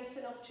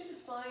lengthen up through the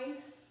spine,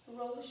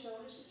 roll the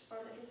shoulders just for a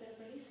little bit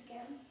of release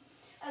again,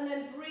 and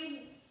then breathe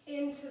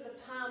into the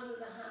palms of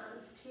the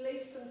hands,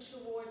 place them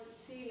towards the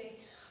ceiling,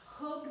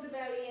 hug the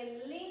belly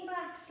in, lean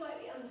back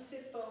slightly on the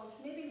sit bones,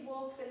 maybe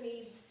walk the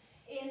knees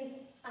in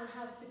and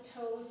have the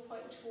toes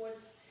point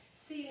towards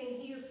ceiling,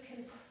 heels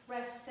can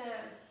rest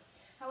down.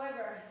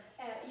 However,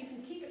 you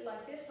can keep it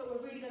like this, but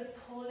we're really going to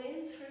pull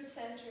in through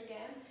center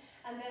again,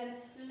 and then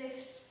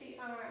lift the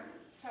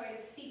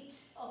feet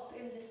up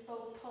in this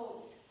boat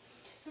pose.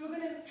 So we're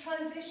going to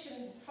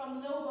transition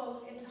from low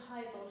boat into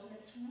high boat, and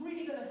it's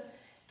really going to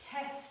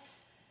test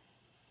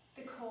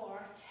the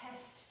core,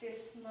 test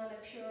this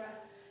manipura,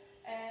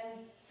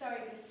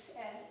 this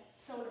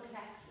solar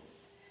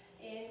plexus.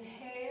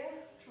 Inhale,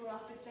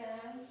 drop it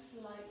down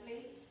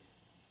slightly.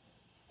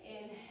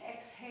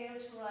 Exhale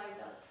to rise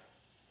up.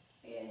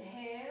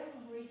 Inhale,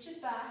 reach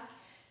it back,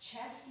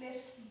 chest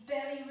lifts,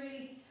 belly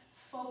really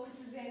Focus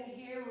is in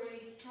here,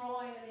 really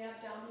drawing in the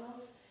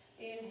abdominals.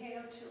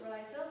 Inhale to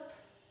rise up.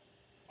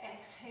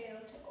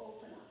 Exhale to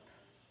open up.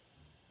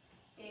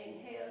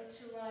 Inhale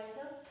to rise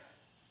up.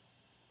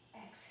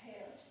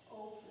 Exhale to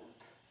open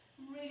up.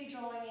 Really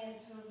drawing in,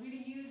 so we're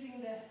really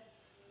using the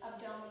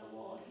abdominal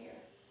wall here.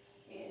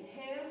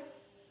 Inhale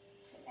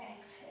to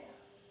exhale.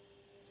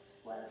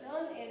 Well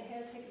done.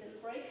 Inhale, take a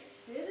little break.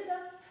 Sit it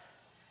up.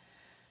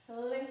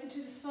 Lengthen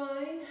to the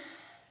spine.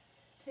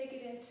 Take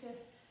it into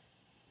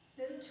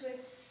little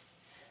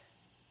twists.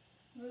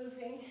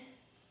 Moving.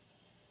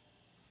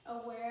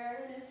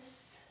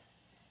 Awareness.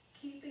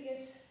 Keeping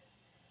it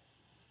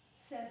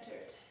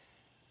centered.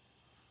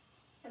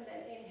 And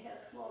then inhale,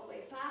 come all the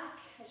way back.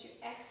 As you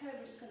exhale,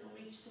 we're just going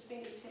to reach the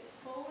fingertips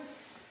forward.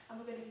 And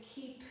we're going to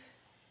keep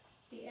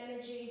the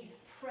energy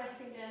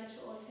pressing down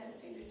through all 10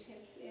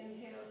 fingertips.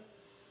 Inhale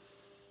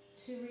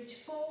to reach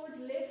forward,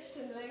 lift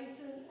and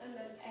lengthen, and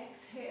then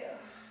exhale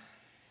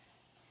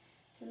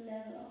to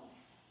level off.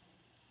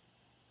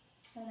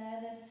 Allow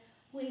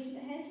the weight of the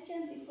head to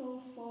gently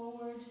fall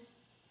forward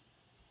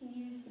and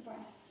use the breath.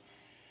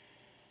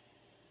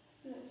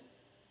 Good.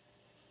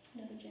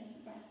 Another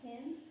gentle breath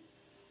in.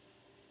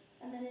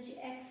 And then as you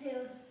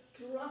exhale,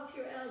 drop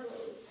your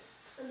elbows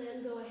and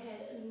then go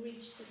ahead and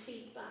reach the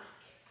feet back.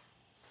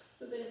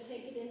 We're going to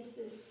take it into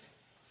this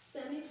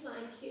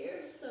semi-plank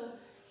here. So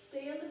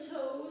stay on the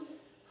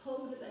toes,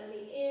 hug the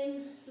belly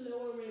in,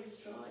 lower ribs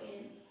draw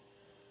in.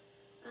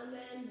 And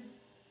then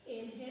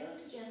inhale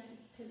to gently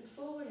pivot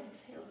forward,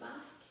 exhale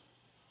back.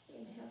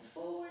 Inhale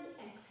forward,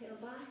 exhale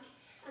back.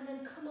 And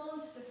then come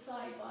on to the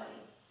side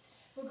body.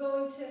 We're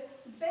going to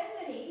bend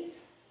the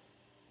knees.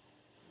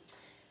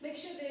 Make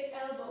sure the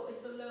elbow is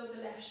below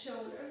the left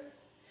shoulder.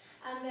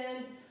 And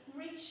then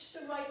reach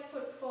the right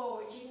foot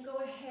forward. You can go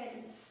ahead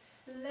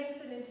and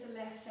lengthen into the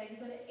left leg.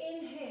 You're going to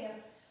inhale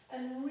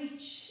and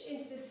reach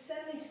into the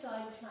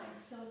semi-side plank.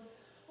 So it's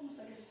almost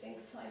like a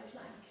Sphinx side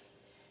plank.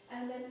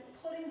 And then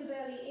pulling the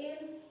belly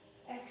in,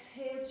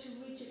 exhale to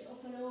reach it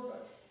up and over.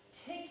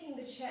 Taking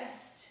the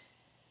chest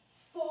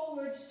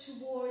forward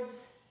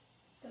towards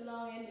the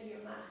long end of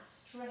your mat.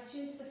 Stretch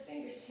into the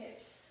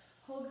fingertips.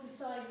 Hug the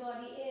side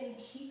body in.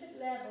 Keep it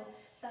level.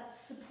 That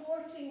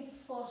supporting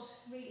foot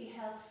really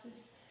helps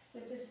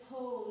with this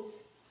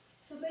pose.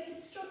 So make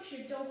it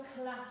structured, don't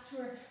collapse.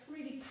 We're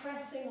really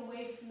pressing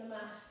away from the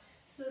mat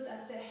so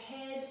that the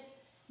head,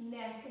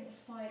 neck and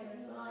spine are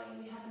in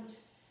line. We haven't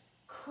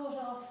cut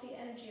off the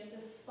energy of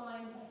the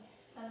spine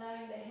by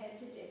allowing the head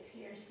to dip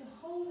here. So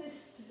hold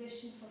this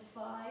position for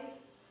 5.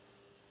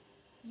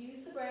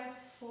 Use the breath.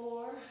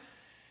 4,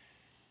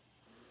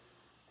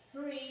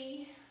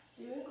 3,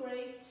 doing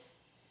great.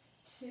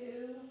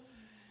 2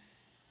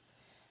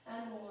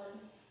 and 1.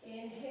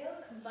 Inhale,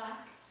 come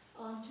back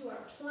onto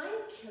our plank.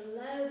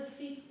 Allow the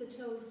feet, the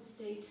toes to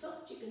stay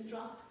tucked. You can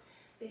drop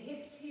the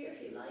hips here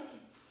if you like.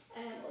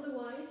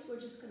 Otherwise, we're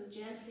just going to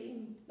gently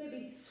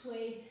maybe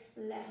sway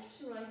left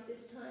to right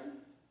this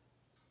time.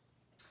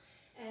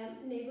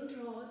 Navel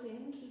draws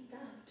in, keep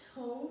that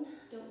tone,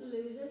 don't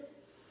lose it.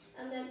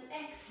 And then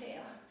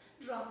exhale,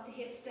 drop the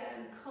hips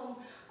down, come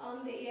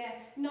on the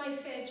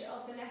knife edge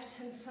of the left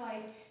hand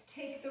side.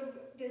 Take the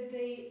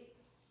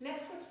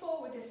left foot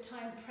forward this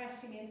time,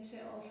 pressing into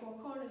all 4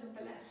 corners of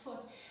the left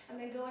foot. And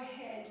then go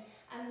ahead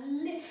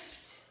and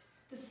lift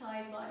the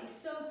side body.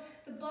 So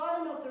the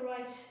bottom of the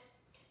right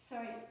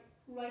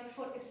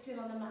foot is still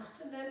on the mat.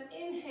 And then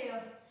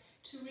inhale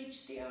to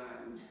reach the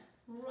arm.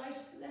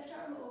 Left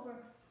arm over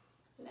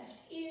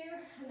left ear.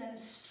 And then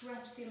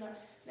stretch the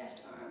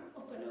left arm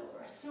up and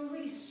over. So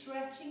really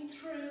stretching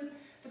through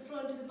the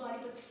front of the body,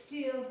 but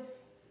still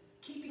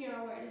keeping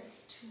our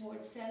awareness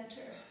towards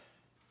center.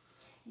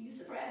 Use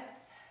the breath.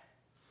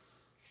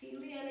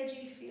 Feel the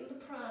energy, feel the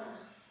prana.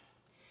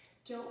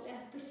 Don't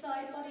let the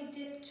side body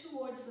dip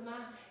towards the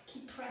mat.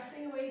 Keep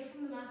pressing away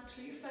from the mat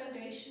through your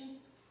foundation.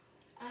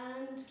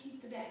 And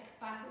keep the neck,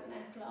 back of the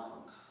neck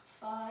long.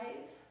 5,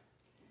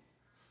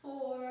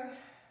 4,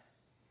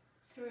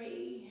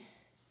 3,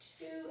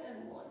 2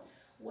 and 1.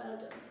 Well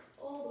done.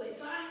 All the way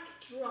back,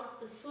 drop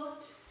the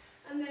foot.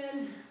 And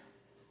then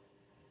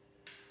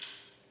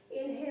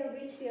inhale,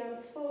 reach the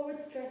arms forward,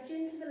 stretch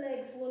into the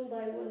legs one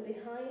by one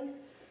behind.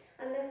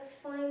 And let's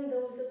find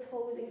those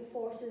opposing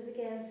forces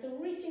again. So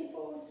reaching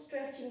forward,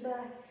 stretching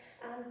back,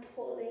 and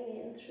pulling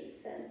in through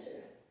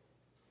center.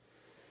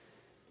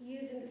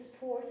 Using the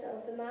support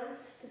of the mat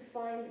to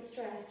find the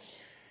stretch.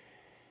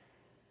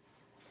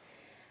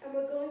 And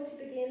we're going to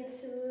begin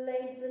to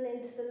lengthen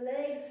into the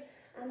legs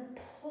and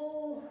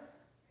pull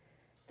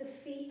the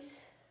feet,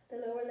 the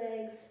lower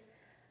legs,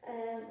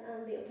 and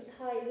the upper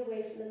thighs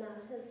away from the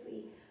mat as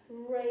we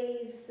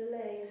raise the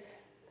legs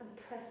and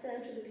press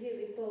down to the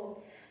pubic bone.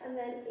 And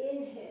then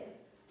inhale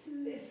to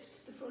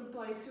lift the front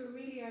body. So we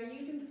really are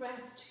using the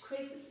breath to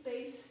create the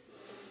space.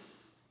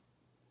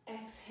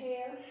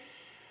 Exhale,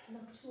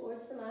 look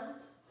towards the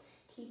mat.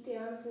 Keep the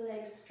arms and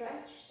legs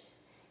stretched.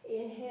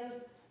 Inhale,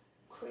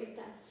 create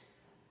that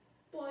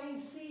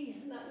buoyancy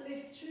and that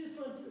lift through the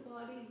front of the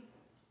body.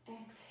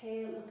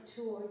 Exhale, look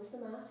towards the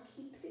mat.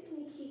 Keep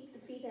the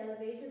feet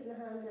elevated and the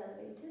hands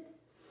elevated.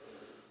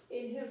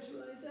 Inhale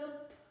to rise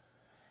up.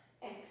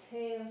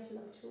 Exhale to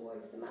look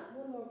towards the mat.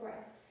 One more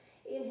breath.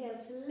 Inhale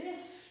to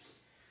lift,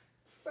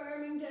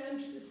 firming down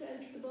to the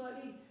center of the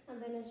body.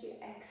 And then as you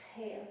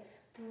exhale,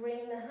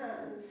 bring the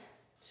hands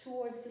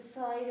towards the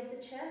side of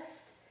the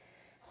chest.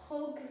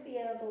 Hug the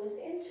elbows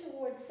in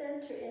towards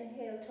center.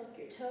 Inhale, tuck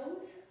your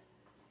toes.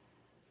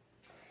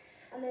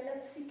 And then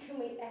let's see, can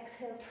we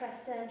exhale,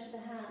 press down to the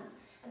hands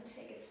and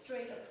take it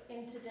straight up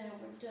into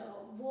downward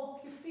dog.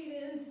 Walk your feet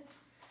in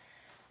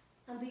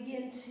and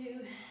begin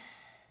to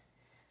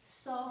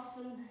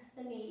soften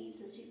the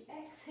knees. As you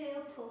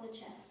exhale, pull the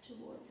chest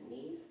towards the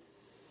knees.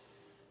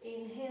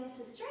 Inhale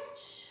to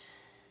stretch,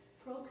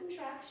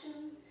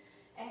 pro-contraction.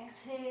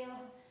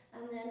 Exhale,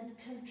 and then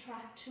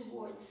contract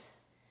towards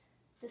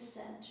the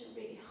center.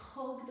 Really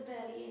hug the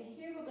belly in.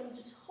 Here we're going to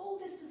just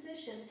hold this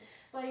position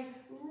by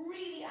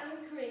really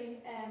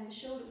anchoring the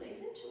shoulder blades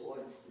in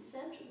towards the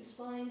center of the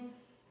spine.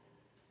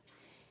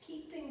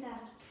 Keeping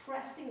that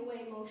pressing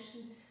away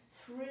motion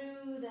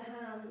through the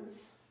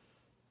hands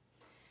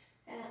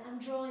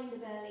and drawing the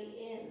belly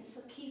in.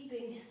 So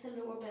keeping the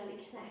lower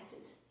belly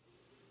connected.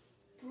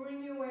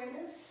 Bring your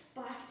awareness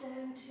back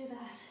down to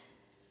that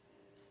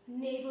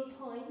navel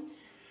point.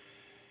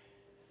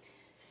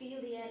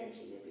 Feel the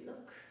energy. Maybe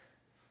look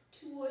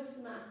towards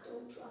the mat.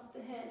 Don't drop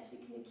the head. So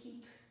you can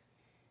keep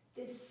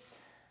this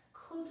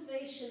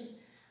cultivation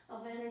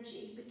of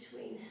energy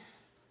between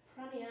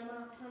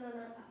pranayama,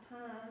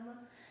 apama,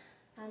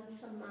 and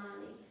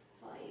Samana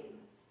Vayu.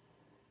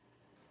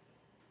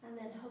 And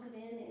then hug it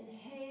in.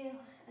 Inhale.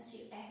 As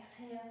you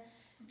exhale,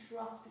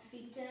 drop the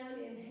feet down.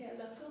 Inhale,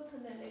 look up,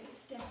 and then maybe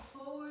step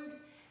forward.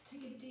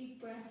 Take a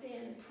deep breath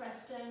in.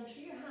 Press down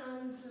through your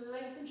hands.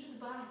 Lengthen through the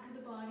back of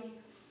the body.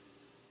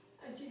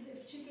 As you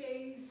lift your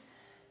gaze,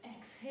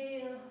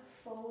 exhale,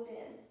 fold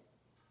in.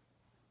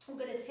 I'm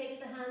going to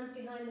take the hands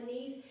behind the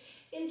knees,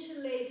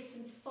 interlace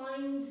and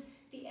find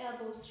the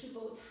elbows through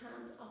both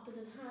hands,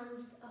 opposite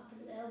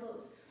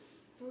elbows.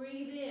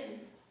 Breathe in,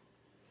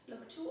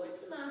 look towards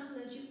the mat,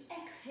 and as you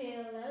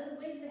exhale, allow the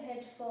weight of the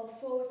head to fall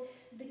forward.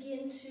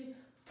 Begin to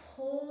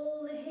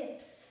pull the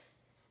hips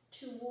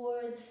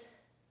towards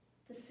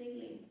the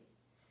ceiling.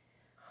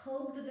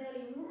 Hug the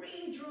belly,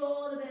 really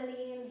draw the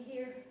belly in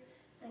here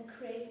and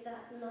create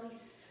that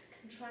nice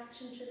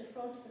contraction to the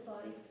front of the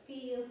body.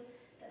 Feel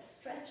the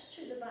stretch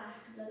through the back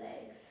of the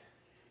legs,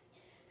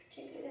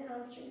 particularly the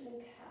hamstrings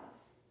and calves.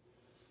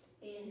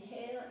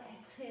 Inhale,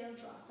 exhale,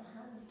 drop the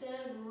hands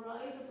down,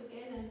 rise up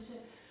again into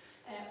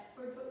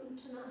Urdhva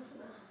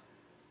Uttanasana.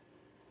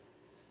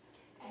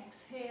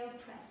 Exhale,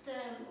 press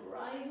down,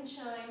 rise and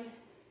shine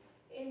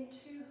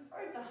into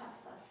Urdhva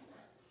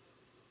Hastasana.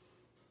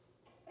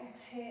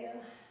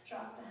 Exhale,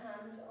 drop the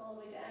hands all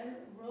the way down,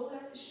 roll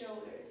out the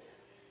shoulders.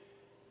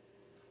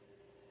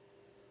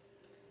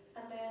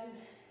 And then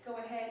go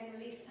ahead and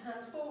release the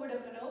hands forward,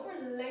 up and over,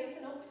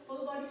 lengthen up,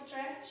 full body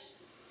stretch.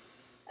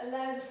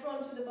 Allow the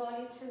front of the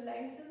body to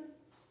lengthen.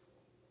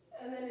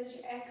 And then as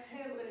you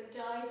exhale, we're going to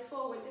dive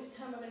forward. This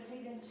time we're going to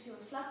take it into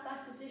a flat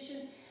back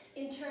position.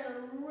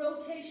 Internal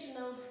rotation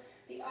of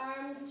the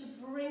arms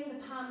to bring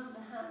the palms of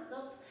the hands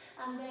up.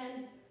 And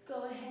then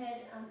go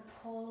ahead and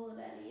pull the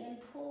belly in,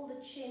 pull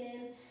the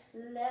chin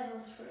in,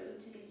 level through.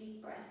 Take a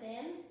deep breath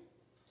in.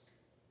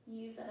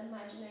 Use that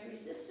imaginary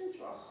resistance.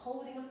 We're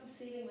holding up the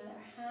ceiling with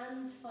our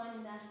hands,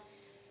 finding that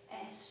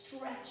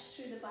stretch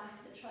through the back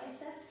of the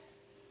triceps.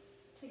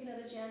 Take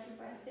another gentle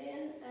breath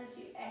in. As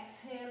you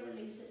exhale,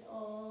 release it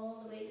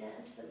all the way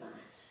down to the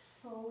mat.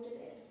 Fold it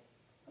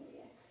in on the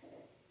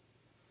exhale.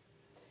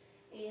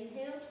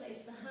 Inhale,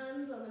 place the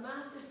hands on the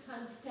mat. This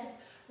time step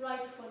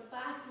right foot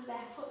back,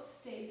 left foot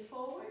stays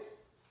forward.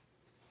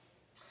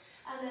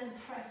 And then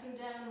pressing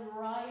down,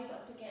 rise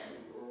up again.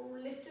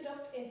 Lift it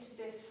up into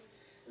this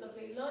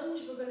lovely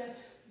lunge. We're going to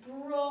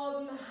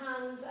broaden the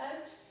hands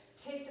out.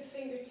 Take the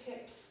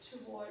fingertips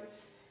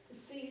towards the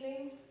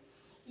ceiling.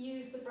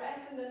 Use the breath,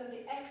 and then on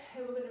the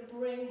exhale we're going to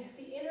bring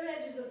the inner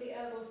edges of the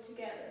elbows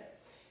together.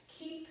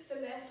 Keep the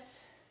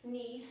left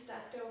knee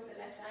stacked over the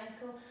left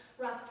ankle.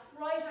 Wrap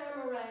right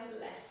arm around the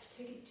left.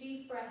 Take a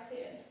deep breath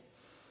in.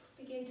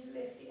 Begin to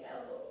lift the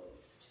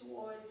elbows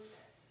towards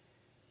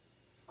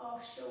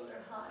off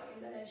shoulder high,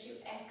 and then as you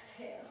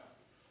exhale,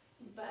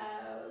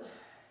 bow.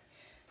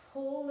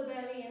 Pull the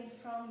belly in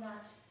from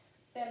that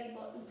belly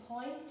button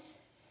point.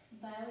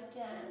 Bow it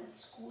down.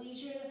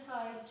 Squeeze your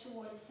thighs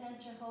towards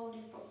center. Hold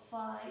it for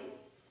 5,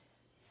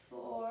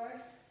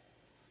 4,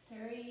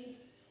 3,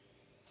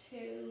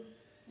 2,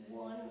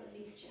 1.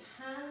 Release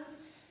your hands.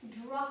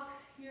 Drop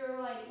your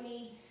right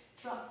knee.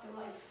 Drop the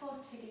right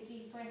foot. Take a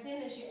deep breath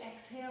in. As you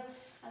exhale,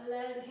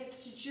 allow the hips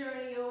to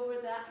journey over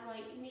that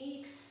right knee.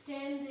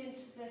 Extend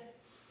into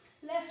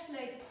the left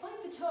leg.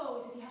 Point the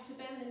toes. If you have to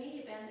bend the knee,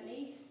 you bend the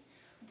knee.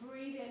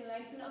 Breathe in,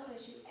 lengthen up.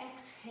 As you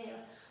exhale,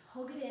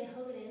 hug it in,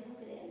 hug it in,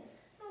 hug it in.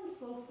 And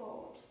flow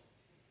forward.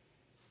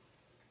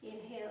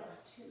 Inhale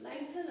to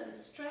lengthen and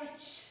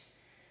stretch.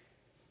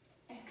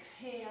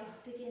 Exhale,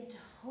 begin to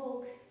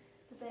hug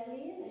the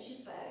belly in as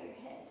you bow your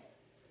head.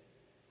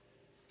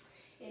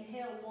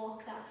 Inhale,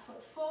 walk that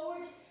foot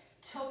forward,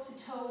 tuck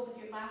the toes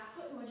of your back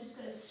foot, and we're just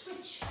going to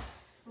switch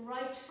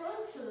right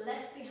front to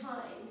left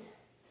behind.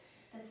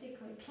 That's it,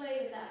 can we play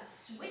with that?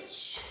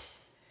 Switch.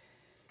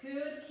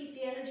 Good, keep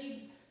the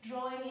energy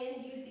drawing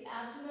in, use the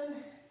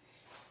abdomen,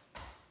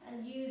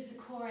 and use the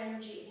core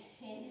energy.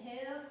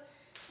 Inhale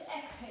to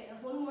exhale,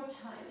 one more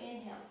time.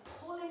 Inhale,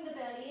 pulling the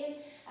belly in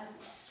as we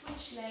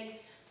switch leg,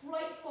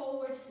 right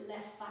forward,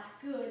 left back.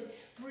 Good,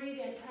 breathe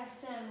in,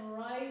 press down,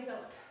 rise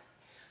up.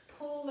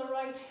 Pull the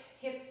right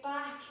hip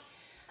back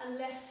and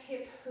left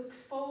hip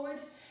hooks forward.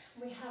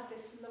 We have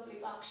this lovely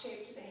box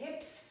shape to the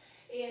hips.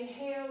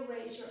 Inhale,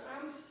 raise your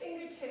arms,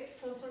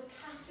 fingertips, so sort of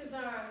cactus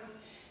arms,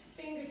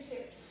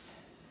 fingertips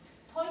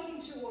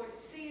pointing towards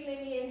ceiling.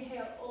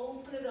 Inhale,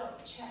 open it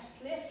up,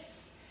 chest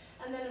lifts.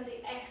 And then on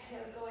the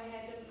exhale, go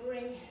ahead and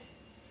bring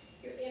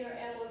your inner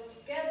elbows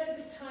together.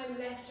 This time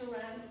left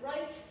around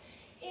right.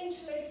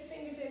 Interlace the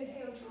fingers,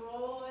 inhale,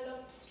 draw it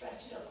up,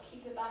 stretch it up,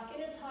 keep the back,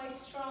 inner thigh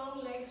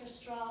strong, legs are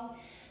strong.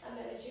 And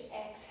then as you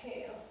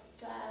exhale,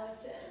 bow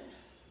it down.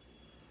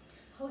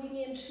 Hugging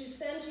in through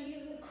center,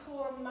 using the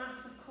core,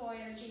 massive core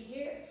energy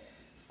here.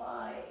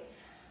 5,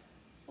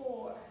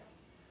 4,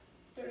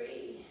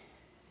 3,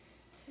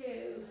 2,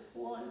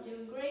 1.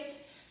 Doing great.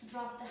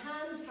 Drop the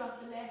hands, drop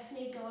the left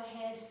knee, go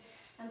ahead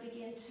and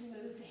begin to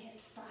move the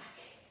hips back.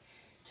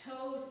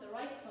 Toes, the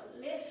right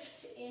foot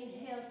lift,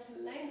 inhale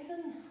to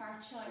lengthen,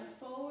 heart shines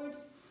forward.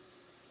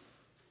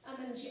 And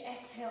then as you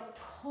exhale,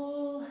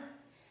 pull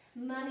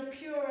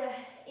Manipura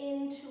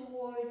in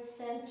towards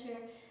center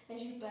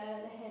as you bow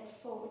the head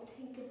forward.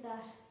 Think of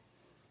that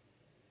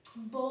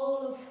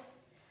ball of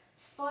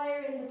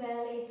fire in the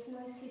belly. It's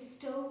nicely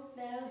stoked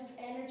now, it's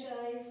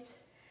energized.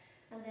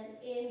 And then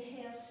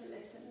inhale to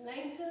lift and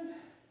lengthen.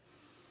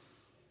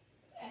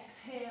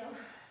 Exhale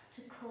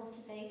to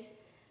cultivate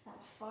that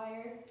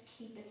fire,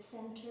 keep it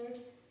centered.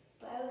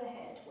 Bow the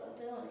head, well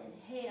done.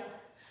 Inhale,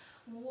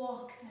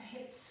 walk the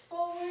hips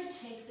forward,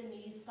 take the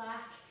knees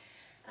back.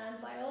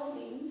 And by all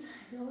means,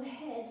 go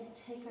ahead and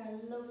take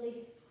our lovely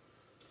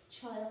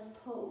child's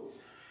pose.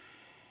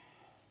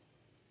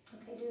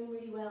 Okay, doing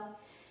really well.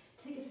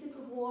 Take a sip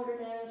of water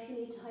now if you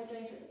need to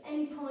hydrate at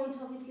any point,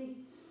 obviously.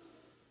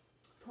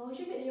 Pause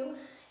your video,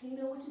 you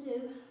know what to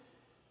do.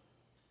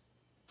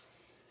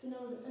 It's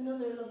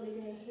another lovely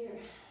day here.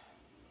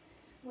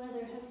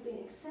 Weather has been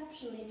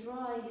exceptionally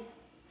dry,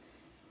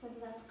 whether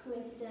that's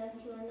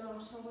coincidental or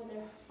not, or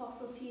whether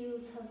fossil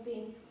fuels have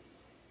been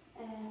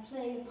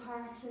playing a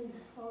part in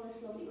all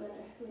this lovely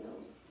weather, who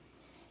knows.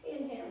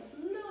 Inhale,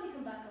 slowly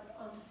come back up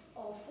onto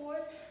all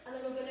fours, and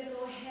then we're going to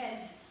go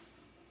ahead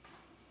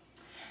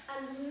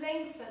and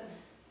lengthen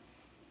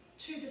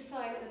through the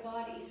side of the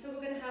body. So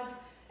we're going to have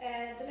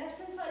the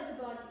left-hand side of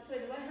the body, sorry,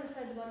 the right-hand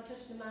side of the body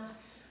touching the mat,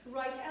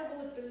 right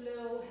elbow is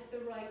below the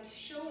right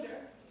shoulder,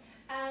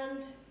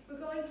 and we're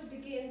going to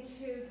begin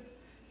to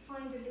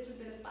find a little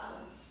bit of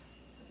balance,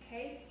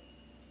 okay?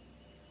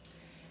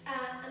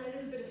 And a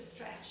little bit of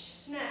stretch.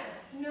 Now,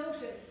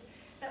 notice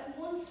that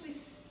once we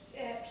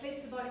place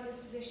the body in this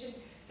position,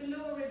 the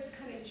lower ribs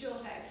kind of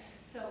jut out.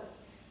 So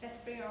let's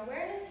bring our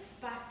awareness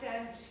back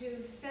down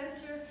to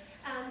center,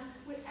 and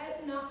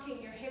without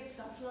knocking your hips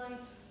offline,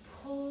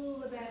 pull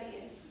the belly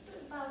in. So it's a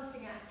bit of a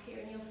balancing act here,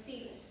 and you'll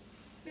feel it.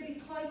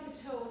 Maybe point the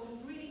toes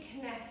and really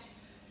connect,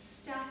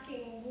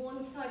 stacking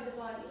one side of the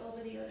body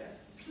over the other.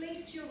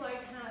 Place your right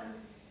hand,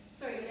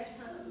 sorry, your left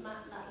hand on the mat,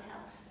 and that'll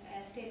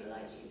help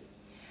stabilize you.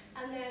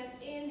 And then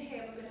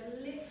inhale, we're going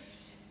to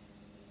lift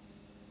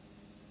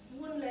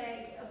one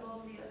leg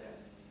above the other.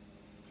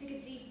 Take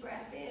a deep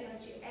breath in.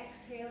 As you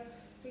exhale,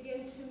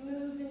 begin to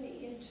move the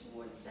knee in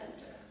towards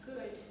center.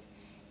 Good.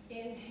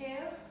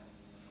 Inhale,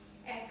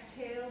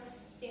 exhale,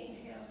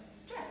 inhale,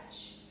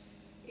 stretch.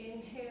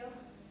 Inhale,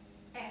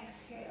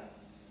 exhale,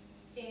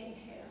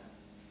 inhale,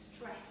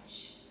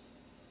 stretch.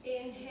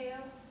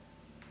 Inhale,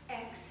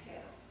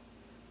 exhale.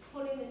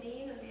 Pulling the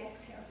knee in on the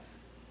exhale.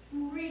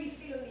 Really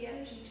feeling the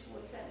energy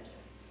towards center.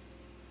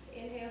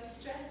 Inhale to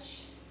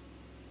stretch,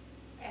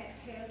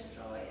 exhale to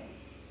draw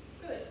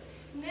in. Good.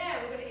 Now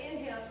we're going to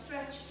inhale,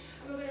 stretch,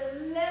 and we're going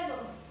to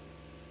level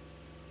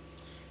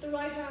the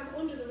right arm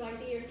under the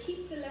right ear.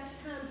 Keep the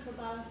left hand for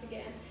balance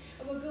again.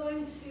 And we're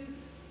going to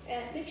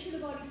make sure the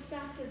body's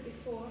stacked as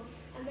before,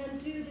 and then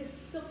do this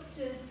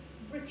Supta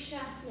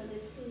Vrikshasana,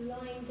 this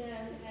lying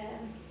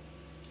down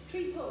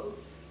tree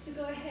pose. So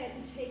go ahead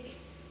and take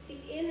the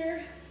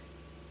inner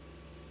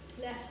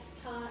left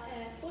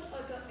foot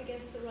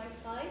against the right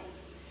thigh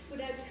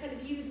without kind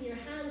of using your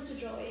hands to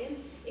draw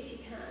in, if you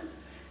can.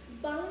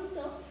 Balance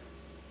up,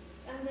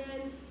 and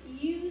then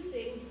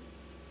using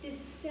this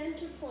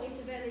center point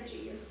of energy,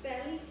 your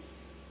belly,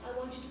 I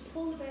want you to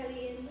pull the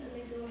belly in and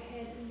then go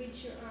ahead and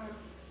reach your arm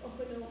up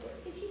and over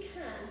if you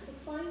can. So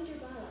find your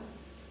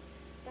balance.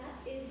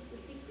 That is the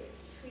secret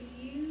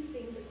to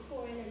using the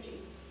core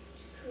energy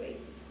to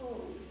create the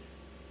pose.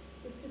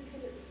 The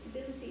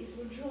stability is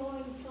we're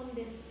drawing from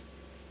this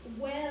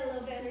well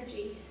of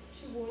energy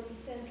towards the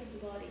center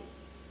of the body.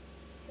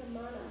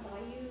 Samana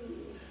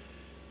Vayu.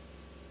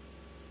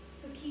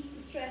 So keep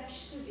the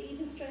stretch, there's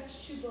even stretch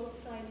through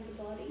both sides of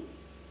the body.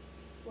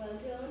 Well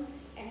done.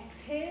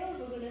 Exhale,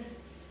 we're going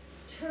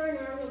to turn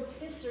our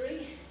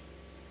rotisserie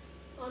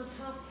on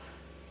top,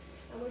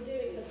 and we're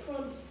doing the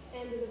front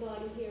end of the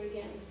body here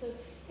again. So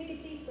take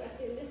a deep breath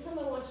in. This time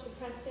I want you to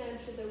press down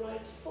through the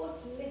right foot,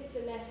 lift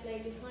the left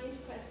leg behind,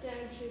 press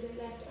down through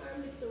the left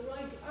arm, lift the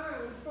right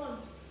arm in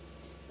front.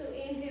 So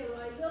inhale,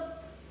 rise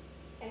up.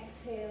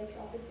 Exhale,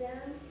 drop it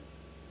down.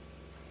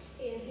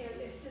 Inhale,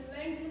 lift and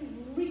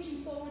lengthen,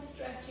 reaching forward,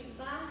 stretching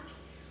back,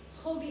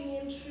 hugging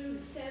in through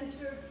the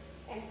center.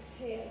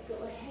 Exhale, go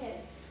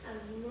ahead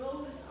and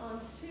roll it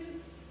onto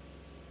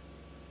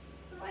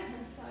the right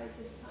hand side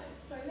this time.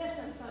 Sorry, left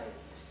hand side.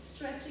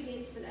 Stretching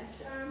into the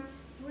left arm,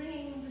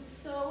 bringing the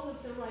sole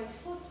of the right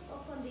foot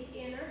up on the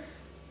inner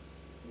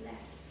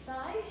left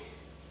thigh,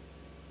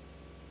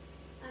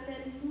 and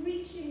then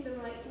reaching the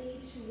right knee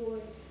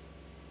towards,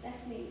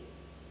 left knee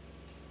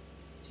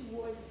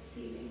towards the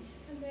ceiling.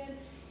 And then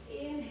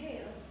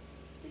inhale,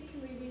 see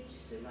can we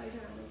reach the right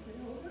arm up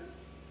and over.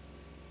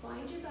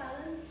 Find your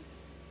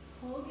balance,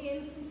 hug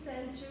in from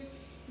center,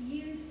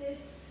 use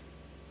this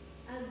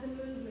as the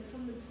movement,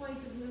 from the point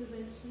of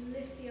movement, to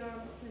lift the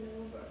arm up and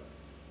over.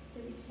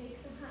 Then we take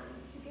the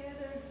hands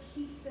together,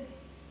 keep the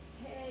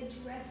head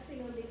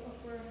resting on the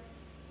upper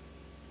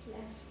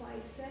left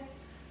bicep,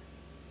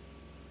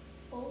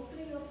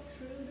 opening up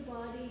through the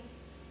body,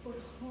 but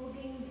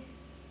hugging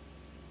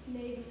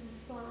navel to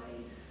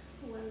spine.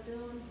 Well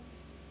done.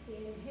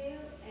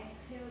 Inhale,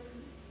 exhale,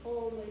 come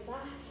all the way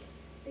back.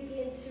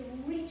 Begin to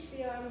reach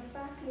the arms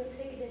back, and we'll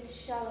take it into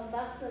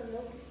Shalabhasana,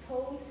 locust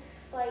pose,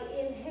 by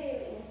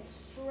inhaling and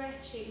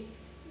stretching,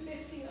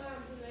 lifting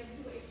arms and legs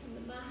away from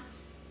the mat,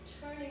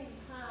 turning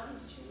the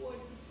palms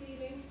towards the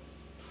ceiling,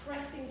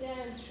 pressing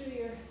down through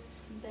your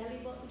belly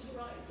button to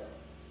rise up.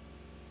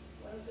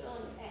 Well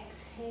done.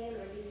 Exhale,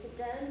 release it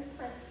down. This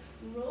time,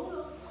 roll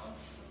up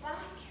onto the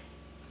back.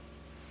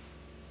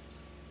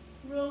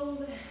 Roll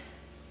the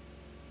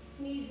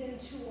knees in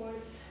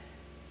towards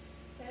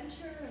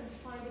center and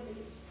find a bit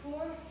of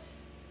support.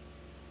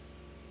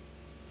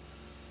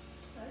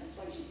 I just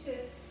want you to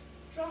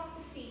drop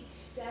the feet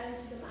down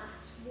to the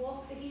mat,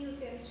 walk the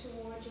heels in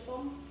towards your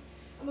bum,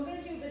 and we're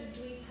going to do a bit of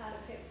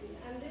Dvipadapittan.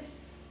 And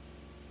this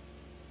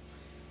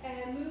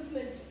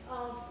movement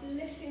of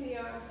lifting the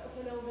arms up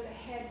and over the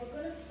head, we're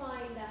going to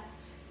find that.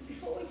 So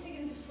before we take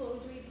it into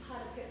full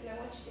Dvipadapittan, I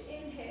want you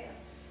to inhale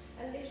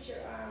and lift your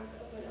arms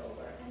up and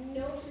over, and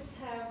notice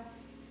how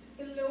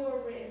the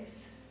lower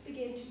ribs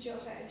begin to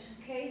jut out.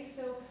 Okay,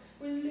 so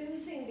we're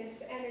losing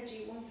this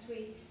energy once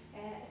we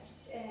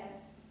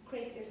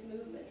create this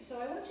movement.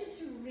 So I want you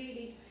to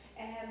really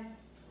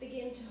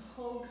begin to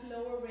hug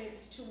lower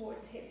ribs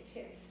towards hip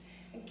tips,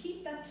 and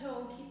keep that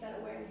tone, keep that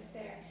awareness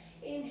there.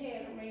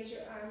 Inhale and raise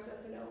your arms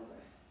up and over.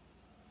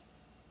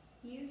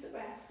 Use the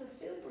breath, so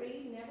still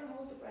breathe, never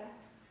hold the breath,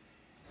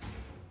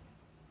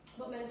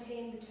 but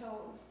maintain the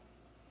tone.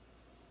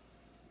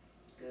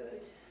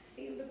 Good.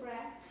 Feel the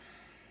breath,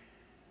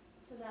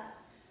 so that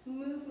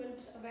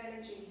movement of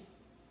energy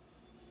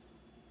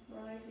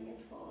rising and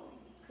falling.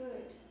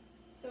 Good.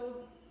 So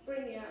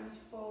bring the arms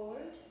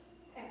forward,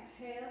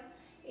 exhale,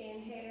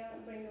 inhale,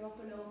 and bring them up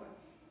and over.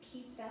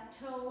 Keep that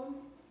tone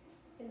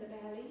in the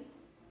belly.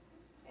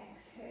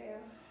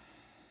 Exhale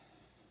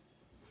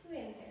to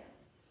inhale.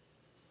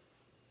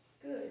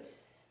 Good.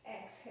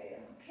 Exhale.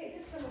 Okay,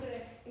 this time we're going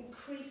to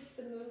increase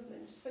the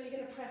movement. So you're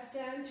going to press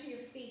down through your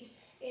feet.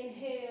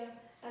 Inhale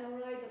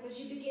and rise up. As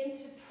you begin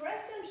to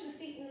press down to the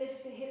feet and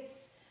lift the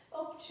hips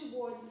up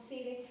towards the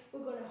ceiling, we're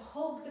going to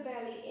hug the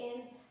belly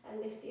in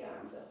and lift the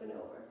arms up and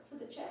over. So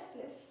the chest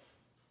lifts,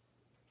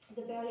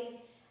 the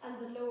belly and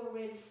the lower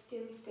ribs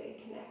still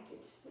stay connected.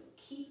 We're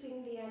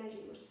keeping the energy,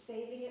 we're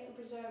saving it and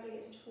preserving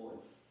it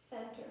towards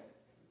center.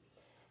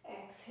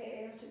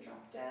 Exhale to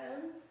drop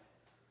down.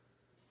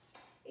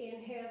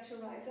 Inhale to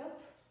rise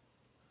up.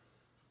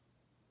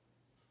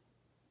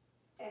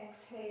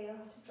 Exhale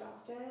to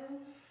drop down.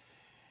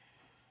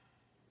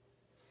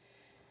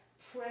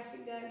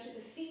 Pressing down to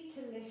the feet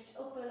to lift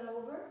up and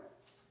over.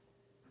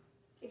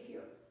 If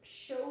your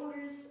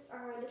shoulders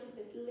are a little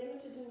bit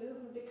limited in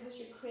movement because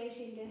you're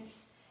creating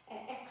this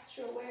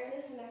extra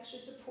awareness and extra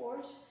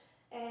support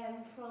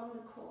from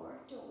the core,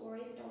 don't worry,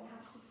 they don't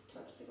have to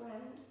touch the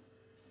ground.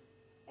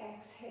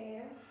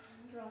 Exhale,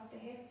 drop the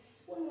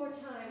hips. One more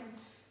time,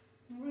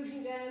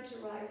 rooting down to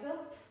rise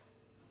up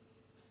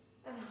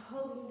and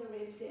hugging the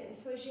ribs in.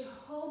 So as you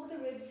hug the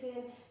ribs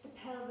in, the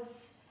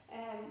pelvis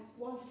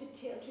wants to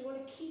tilt. We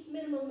want to keep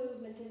minimal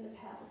movement in the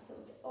pelvis, so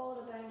it's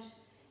all about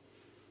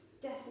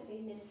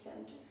definitely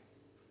mid-center.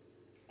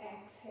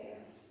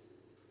 Exhale,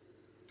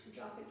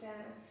 drop it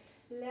down.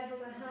 Level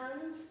the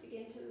hands,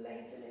 begin to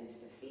lengthen into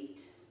the feet.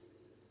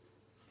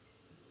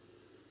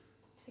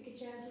 Take a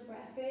gentle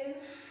breath in.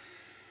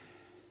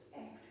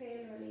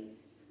 Exhale,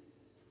 release.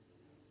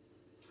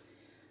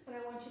 And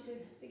I want you to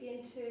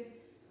begin to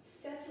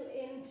settle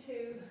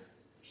into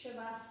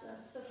Shavasana.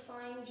 So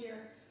find your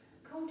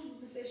comfortable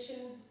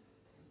position.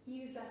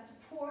 use that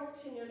support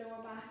in your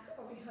lower back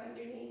or behind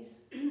your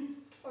knees,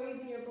 or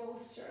even your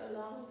bolster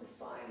along the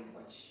spine,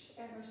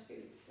 whichever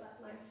suits that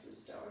nice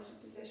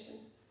restorative position.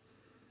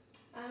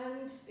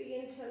 And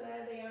begin to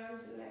allow the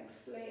arms and legs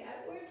splay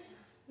outward.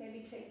 Maybe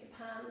take the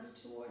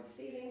palms towards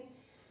ceiling.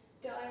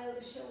 Dial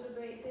the shoulder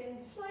blades in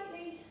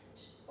slightly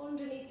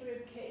underneath the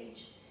rib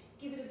cage.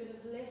 Give it a bit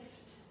of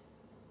lift.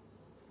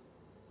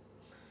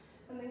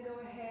 And then go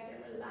ahead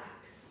and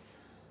relax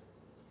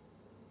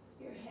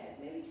your head.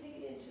 Maybe take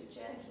it into a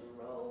gentle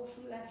roll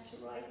from left to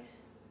right.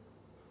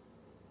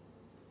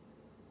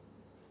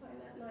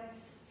 Find that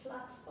nice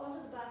flat spot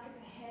at the back of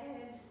the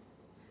head.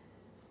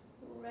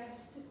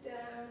 Rest it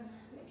down.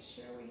 Make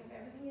sure we have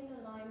everything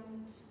in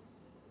alignment.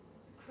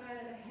 The crown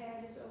of the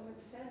head is over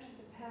the center of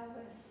the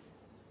pelvis.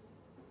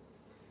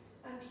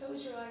 And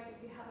close your eyes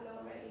if you haven't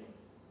already.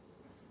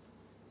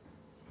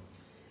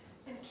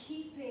 And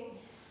keeping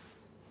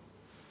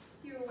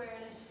your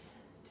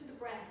awareness to the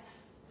breath,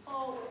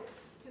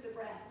 always to the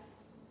breath.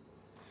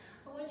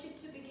 I want you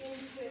to begin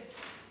to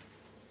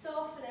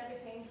soften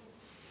everything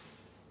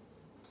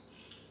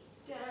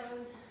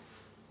down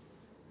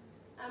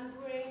and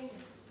bring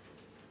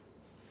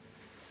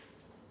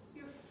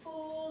your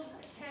full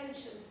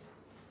attention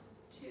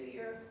to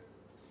your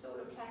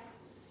solar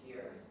plexus,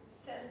 your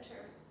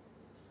center.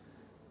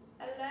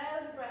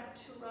 Allow the breath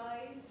to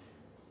rise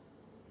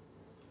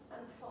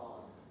and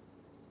fall,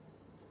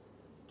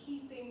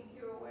 keeping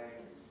your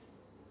awareness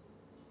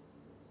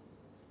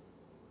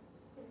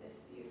in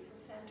this beautiful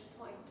center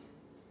point.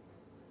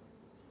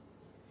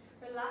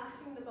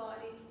 Relaxing the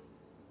body,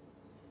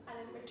 and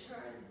in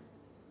return,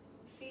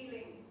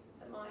 feeling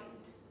the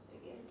mind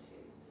begin to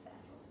settle.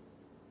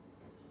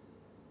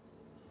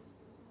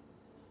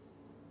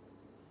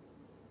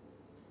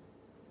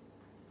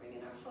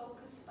 Bringing our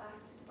focus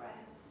back to the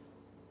breath.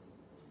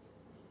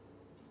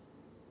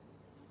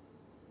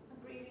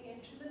 And breathing in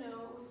through the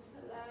nose,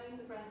 allowing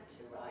the breath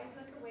to rise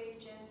like a wave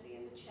gently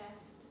in the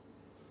chest.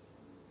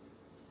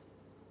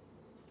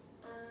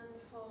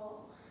 And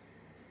fall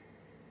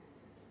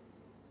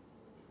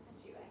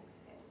as you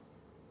exhale.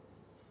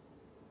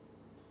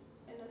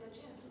 Another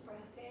gentle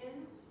breath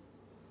in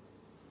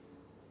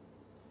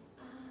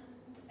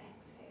and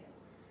exhale.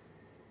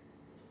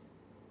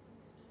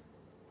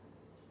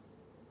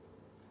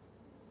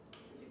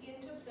 So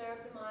begin to observe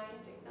the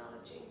mind,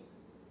 acknowledging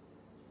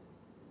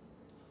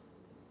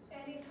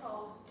any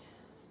thought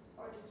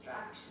or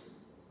distraction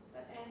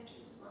that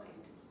enters the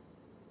mind.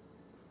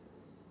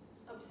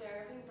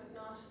 Observing but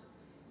not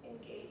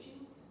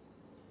engaging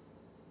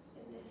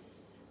in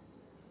this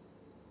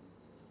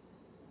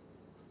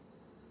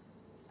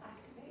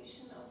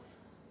activation of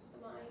the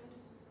mind,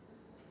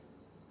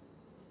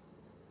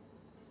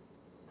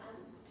 and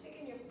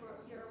taking your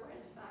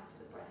awareness back to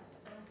the breath,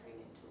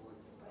 anchoring it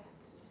towards the breath,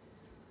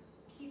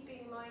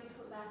 keeping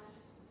mindful that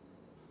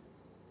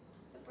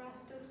the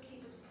breath does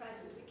keep us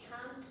present. We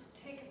can't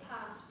take a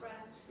past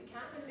breath, we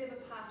can't relive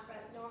a past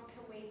breath, nor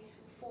can we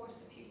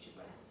force a future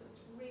breath, so it's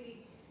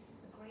really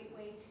a great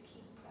way to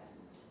keep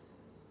present.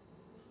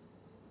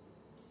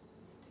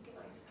 So take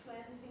a nice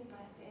cleansing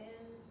breath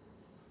in.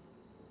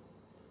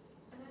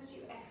 And as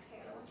you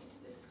exhale, I want you to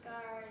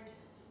discard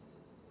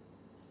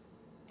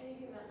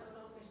anything that no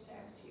longer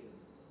serves you.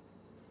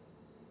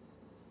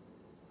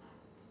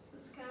 So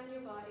scan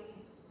your body.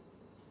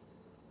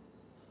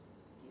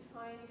 If you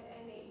find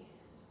any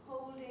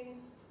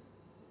holding,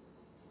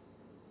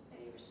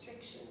 any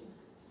restriction,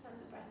 send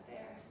the breath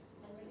there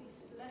and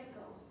release it. Let it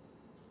go.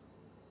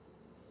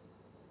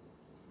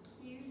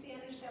 Use the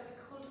energy that we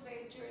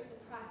cultivate during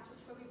the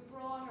practice, where we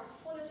brought our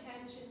full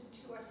attention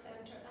to our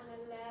center and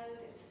allow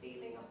this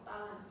feeling of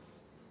balance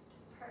to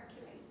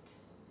percolate.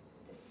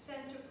 The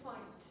center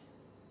point,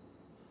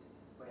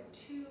 where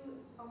two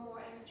or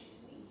more energies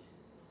meet,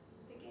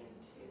 begin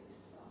to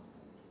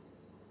soften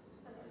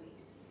and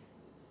release.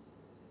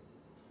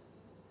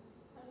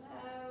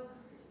 Allow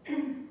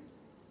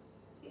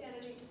the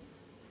energy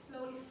to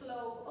slowly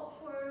flow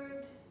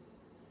upward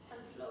and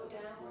flow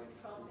downward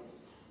from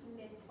this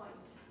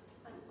midpoint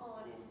and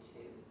on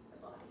into the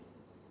body.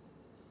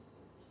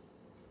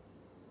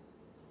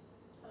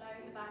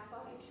 Allowing the back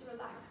body to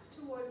relax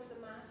towards the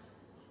mat.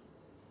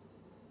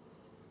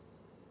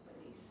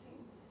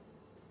 Releasing,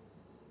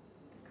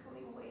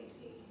 becoming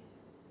weighty.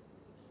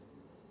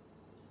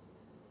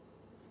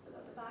 So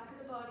that the back of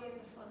the body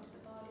and the front of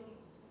the body,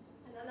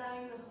 and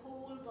allowing the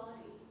whole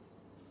body,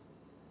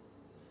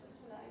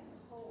 just allowing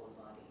the whole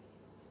body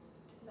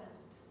to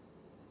melt.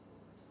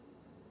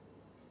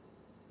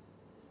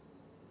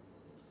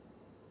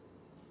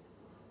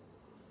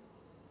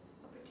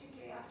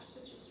 Particularly after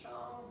such a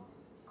strong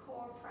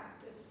core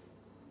practice,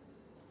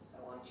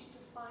 I want you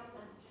to find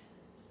that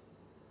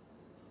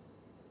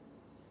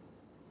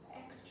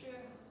extra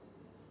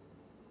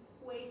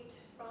weight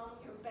from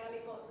your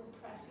belly button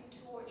pressing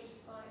towards your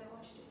spine. I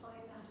want you to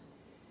find that.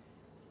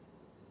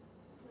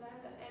 Allow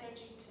that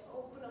energy to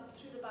open up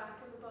through the back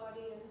of the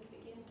body and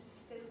begin to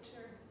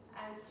filter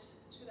out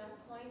through that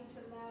point,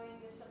 allowing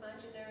this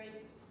imaginary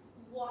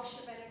wash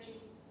of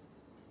energy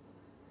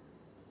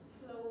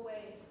flow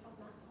away from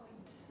that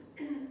point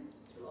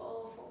through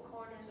all four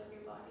corners of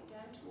your body,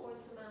 down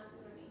towards the mat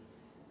and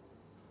release.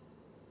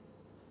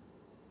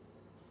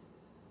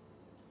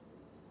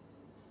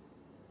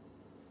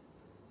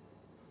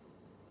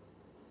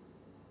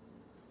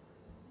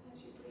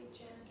 As you breathe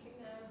gently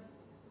now,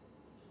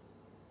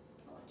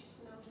 I want you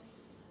to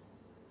notice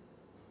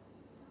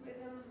the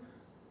rhythm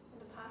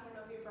and the pattern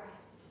of your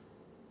breath,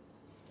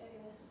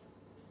 steadiness.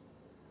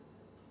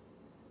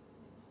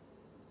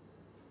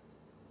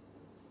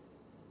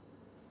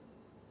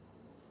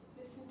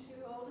 Listen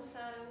to all the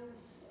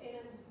sounds in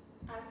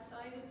and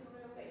outside of the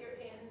room that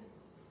you're in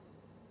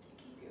to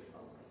keep your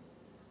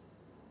focus.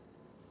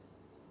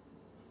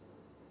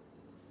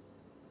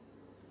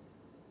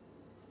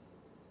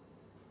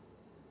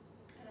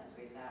 And as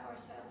we allow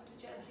ourselves to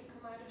gently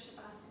come out of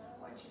Shavasana,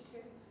 I want you to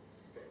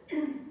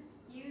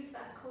use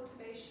that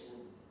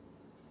cultivation,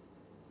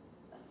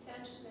 that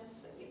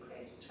centeredness that you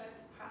created throughout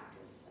the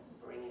practice,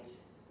 and bring it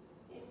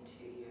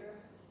into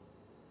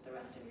the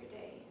rest of your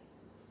day.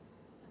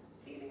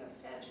 Feeling of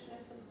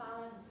centeredness and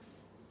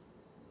balance,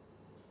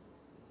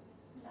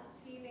 and that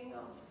feeling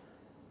of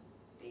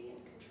being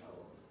in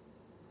control.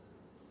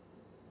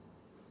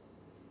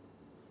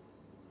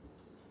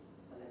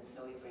 And then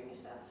slowly bring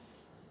yourself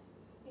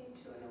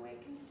into an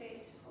awakened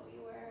state, fully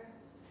aware,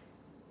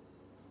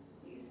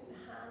 using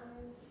the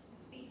hands,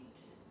 the feet,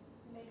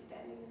 maybe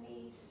bending the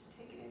knees,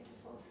 take it into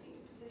full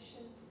seated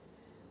position,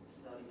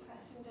 slowly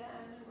pressing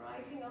down and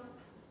rising up